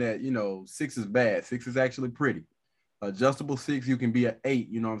thinking that 6 is bad. 6 is actually pretty. Adjustable 6, you can be an 8.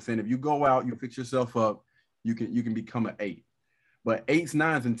 You know what I'm saying? If you go out, you fix yourself up, you can become an 8. But 8s,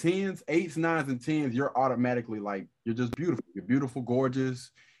 9s, and 10s, you're automatically like, you're just beautiful. You're beautiful, gorgeous,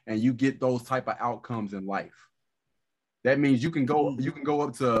 and you get those type of outcomes in life. That means you can go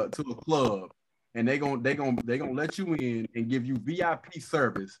up to a club and they gonna let you in and give you VIP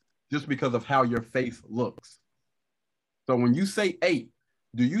service just because of how your face looks. So when you say 8,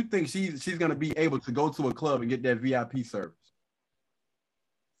 do you think she's gonna be able to go to a club and get that VIP service?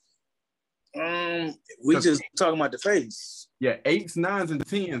 We just talking about the face. Yeah, 8s, 9s, and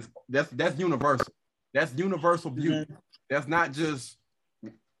 10s. That's universal. That's universal beauty. That's not just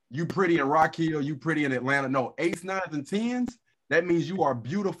you pretty in Rock Hill, you pretty in Atlanta. No, 8s, 9s, and 10s. That means you are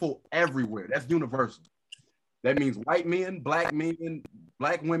beautiful everywhere. That's universal. That means white men, black women,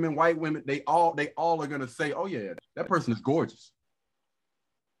 white women. They all are gonna say, "Oh yeah, that person is gorgeous."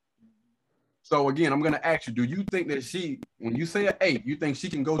 So again, I'm gonna ask you: do you think that when you say an 8, you think she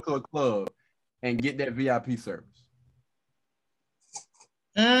can go to a club and get that VIP service?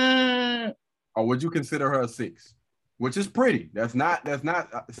 Or would you consider her a 6, which is pretty? That's not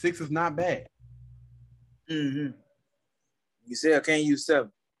 6 is not bad. You say I can't use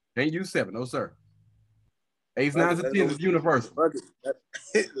 7. Can't use 7, no sir. 8s, 9s, and 10s is universal.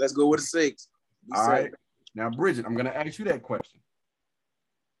 Let's go with a 6. All right. Now, Bridget, I'm gonna ask you that question.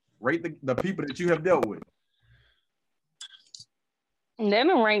 Rate the people that you have dealt with. They've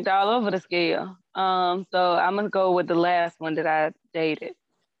been ranked all over the scale. So I'm gonna go with the last one that I dated.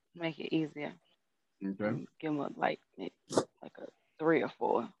 Make it easier. Okay. Give them like a 3 or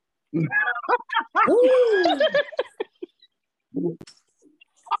 4.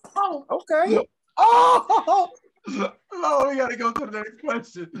 Okay. Oh, no, we gotta go to the next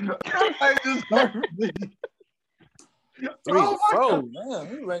question. I just heard me. 3 to 4,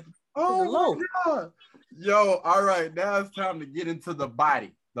 man. Right. Oh my God. Yo, all right. Now it's time to get into the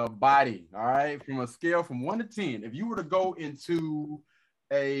body. The body. All right. From a scale from 1 to 10, if you were to go into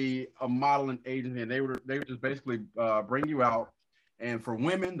a modeling agency and they would just basically bring you out, and for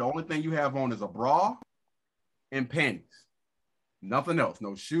women, the only thing you have on is a bra and panties. Nothing else.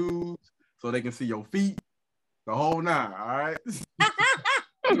 No shoes, so they can see your feet. The whole 9. All right.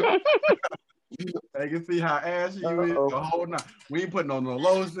 They can see how ashy you is. The whole 9. We ain't putting on no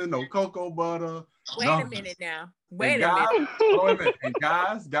lotion, no cocoa butter. Wait a minute now. Wait a minute. And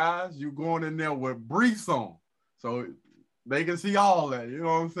guys, you going in there with briefs on, so they can see all that. You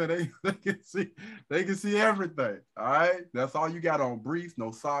know what I'm saying? They can see everything. All right. That's all you got on: briefs,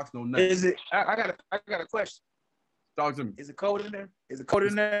 no socks, no nothing. Is it? I got a question. Talk to me. Is it cold in there? Is it cold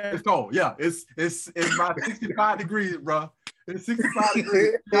in there? It's cold. Yeah. It's about 65 degrees, bro. It's 65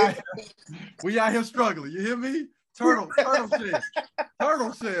 degrees. We out here struggling. You hear me? Turtle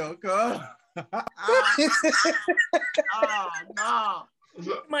shell, cuz. No.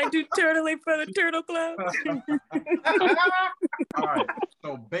 Might do turtling for the Turtle Club. All right.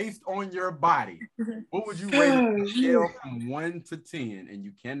 So based on your body, what would you rate on a scale from 1 to 10? And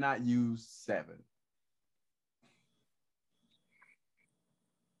you cannot use 7.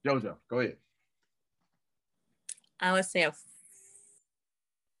 JoJo, go ahead. I would say a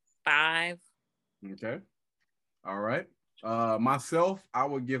 5. Okay. All right. Myself, I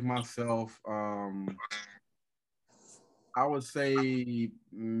would give myself I would say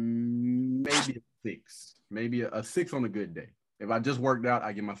maybe a 6. Maybe a 6 on a good day. If I just worked out,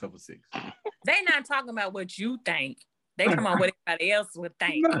 I give myself a 6. They not talking about what you think. They talking about what everybody else would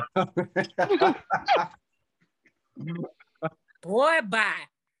think. Boy, bye.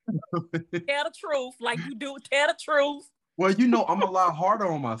 Tell the truth like you do. Tell the truth. Well, I'm a lot harder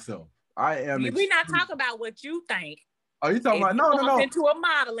on myself. I am. We not talking about what you think. Are you talking about? No. Into a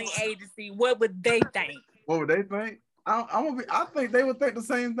modeling agency, what would they think? What would they think? I think they would think the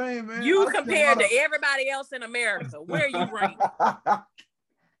same thing, man. You compared to everybody else in America. Where you rank?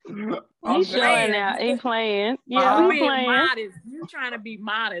 He's showing out. He playing. Yeah, he's playing. Modest. You trying to be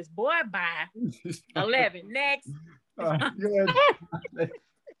modest. Boy, bye. 11. Next. Go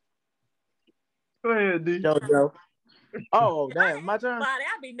ahead, D. JoJo. Oh, damn, my turn. I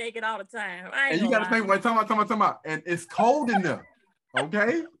be naked all the time. And you got to think, wait, talking about. And it's cold in there,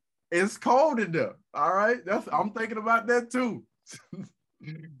 okay? It's cold in there, all right? I'm thinking about that too.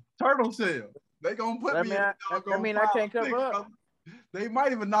 Turtle shell. They gonna put me in. I can't cover up. They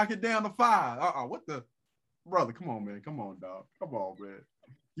might even knock it down to 5. What the? Brother, come on, man. Come on, dog. Come on, man.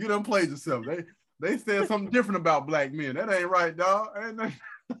 You done played yourself. They said something different about black men. That ain't right, dog.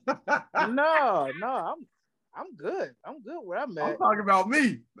 No, I'm good. I'm good where I'm at. I'm talking about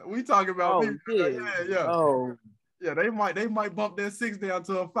me. We talking about me. Yeah. Oh. Yeah, they might bump their 6 down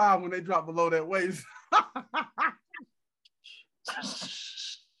to a 5 when they drop below that waist.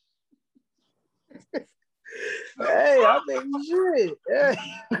 Hey, I think shit. Hey.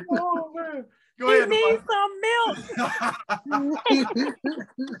 Oh, man. Go ahead. Need some milk.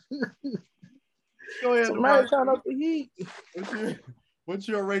 Go ahead. Somebody turn up the heat. What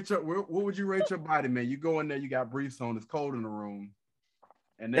would you rate your body, man? You go in there, you got briefs on, it's cold in the room.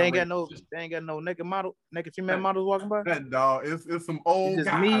 And they ain't got no naked female models walking by. That dog, it's some old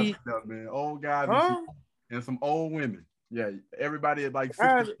guys, man. Old guys and some old women. Yeah, everybody is like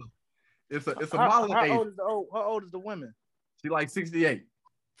 60. It's a modeling age. How old is the woman? She like 68.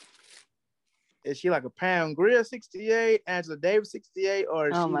 Is she like a Pam Grier 68, Angela Davis 68, or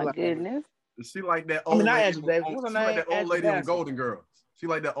is she like goodness? She like that old not lady. Angela Davis. What's her name? Like that old lady Angela on Golden Girls. She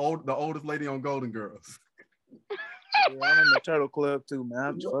like the oldest lady on Golden Girls. Yeah, I'm in the Turtle Club too,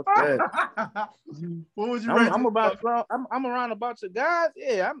 man. Fuck that. What would you? I'm around a bunch of guys.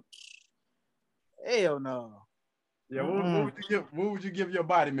 Yeah, hell no. Yeah, what would you give your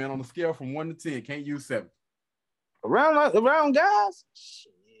body, man, on a scale from 1 to 10? Can't use 7. Around guys?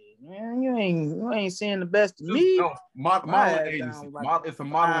 Shit, man, you ain't seeing the best of me. No, modeling agency. It's a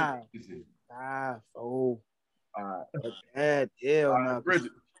modeling agency. 5, 4. Hell no.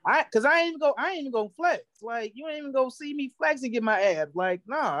 Bridget. Cause I ain't even go flex. Like you ain't even go see me flex and get my abs. Like,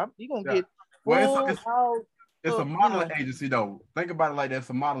 nah, you gonna get it's a modeling agency though. Think about it like that. It's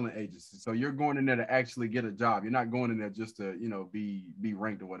a modeling agency. So you're going in there to actually get a job. You're not going in there just to, be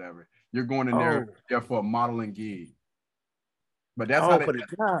ranked or whatever. You're going in there for a modeling gig. But that's how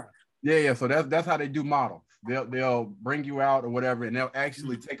they so that's how they do models. They'll bring you out or whatever, and they'll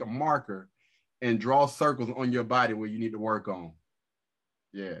actually take a marker and draw circles on your body where you need to work on.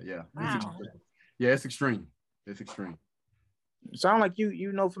 Yeah. Wow. It's extreme. It's extreme. Sound like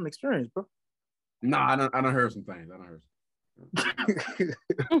you know from experience, bro. No, I don't heard some things.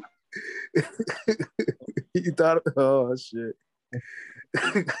 You thought, oh shit.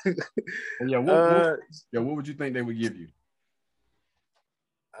 What would you think they would give you?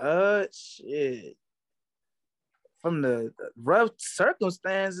 Shit. From the rough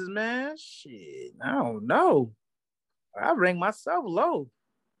circumstances, man. Shit, I don't know. I rank myself low.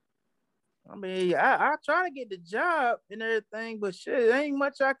 I mean, I try to get the job and everything, but shit, ain't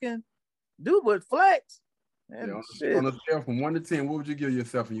much I can do but flex. On a scale from 1 to 10, what would you give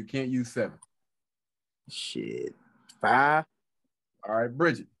yourself and you can't use 7? Shit, 5. All right,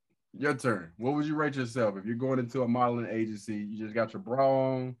 Bridget, your turn. What would you rate yourself if you're going into a modeling agency? You just got your bra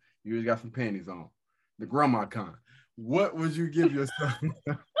on, you just got some panties on, the grandma kind. What would you give yourself?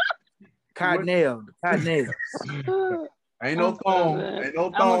 Cottonelle. Ain't no thong.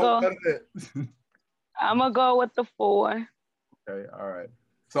 I'm gonna go with the 4. Okay, all right.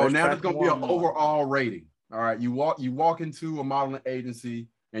 So now there's gonna be an overall rating. All right, you walk into a modeling agency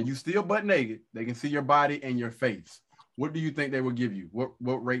and you still butt naked. They can see your body and your face. What do you think they would give you?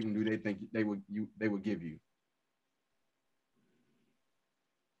 What rating do they think they would give you?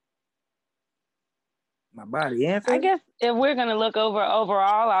 My body and face? I guess if we're gonna look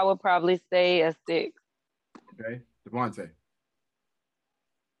overall, I would probably say a 6. Okay, Devontae.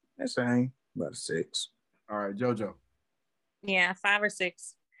 That's same. About a 6. All right, JoJo. Yeah, 5 or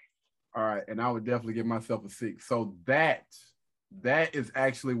 6. All right, and I would definitely give myself a 6. So that is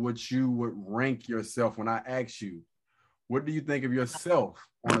actually what you would rank yourself when I ask you, what do you think of yourself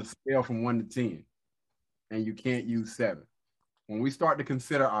on a scale from 1 to 10? And you can't use 7. When we start to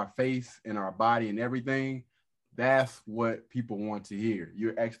consider our face and our body and everything, that's what people want to hear.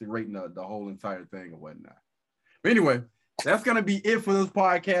 You're actually rating the whole entire thing or whatnot. But anyway, that's gonna be it for this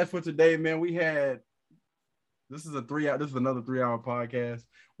podcast for today, man. This is another 3-hour podcast.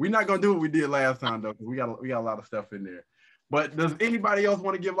 We're not gonna do what we did last time though, because we got a lot of stuff in there. But does anybody else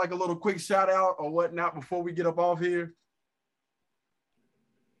want to give like a little quick shout out or whatnot before we get up off here?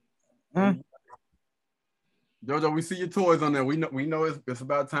 JoJo, we see your toys on there. We know it's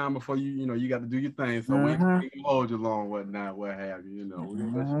about time before you got to do your thing. So we can hold you long, whatnot, what have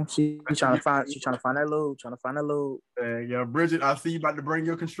you. She trying to find that load. Yeah, Bridget, I see you about to bring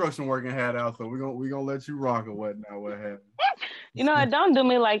your construction working hat out, so we're gonna let you rock or whatnot, what have you. Don't do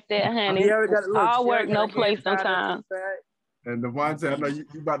me like that, honey. All work, no play sometimes. And Devontae, I know you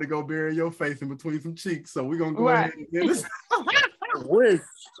about to go bury your face in between some cheeks, so we're gonna go ahead and get this. I wish.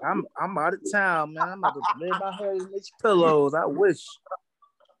 I'm out of town, man. I'm about to lay my head in these pillows. I wish.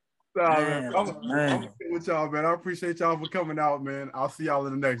 Man. I'm with y'all, man. I appreciate y'all for coming out, man. I'll see y'all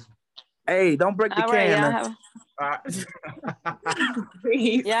in the next one. Hey, don't break the can.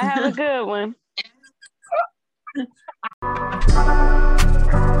 Y'all have a good one.